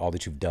for all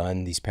that you've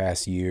done these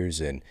past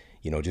years, and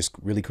just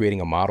really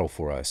creating a model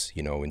for us,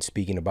 and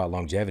speaking about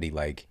longevity,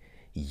 like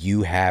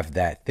you have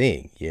that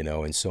thing,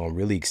 and so I'm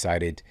really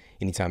excited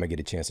anytime I get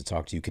a chance to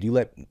talk to you. Could you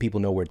let people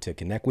know where to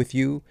connect with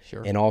you?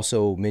 Sure. And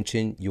also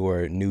mention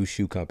your new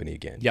shoe company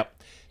again?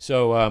 Yep.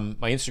 So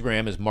my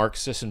Instagram is Mark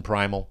Sisson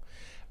Primal.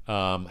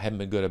 Haven't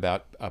been good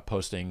about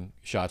posting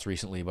shots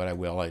recently, but I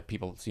will.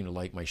 People seem to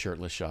like my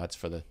shirtless shots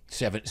for the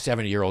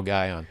 70-year-old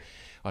guy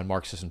on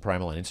Mark Sisson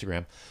Primal on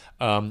Instagram.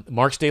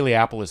 Mark's Daily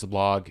Apple is the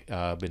blog.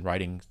 Been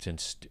writing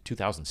since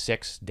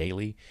 2006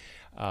 daily.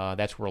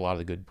 That's where a lot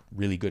of the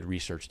really good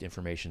researched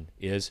information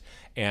is.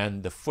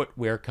 And the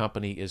footwear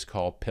company is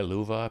called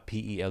Peluva,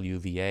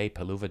 P-E-L-U-V-A,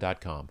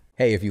 peluva.com.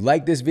 Hey, if you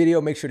like this video,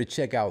 make sure to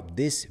check out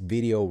this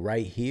video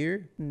right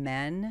here.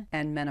 Men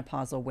and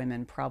menopausal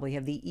women probably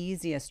have the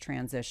easiest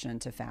transition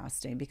to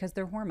fasting because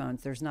their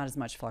hormones, there's not as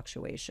much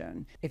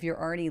fluctuation. If you're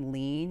already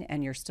lean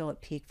and you're still at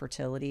peak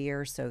fertility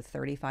years, so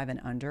 35 and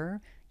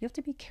under, you have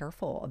to be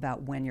careful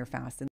about when you're fasting.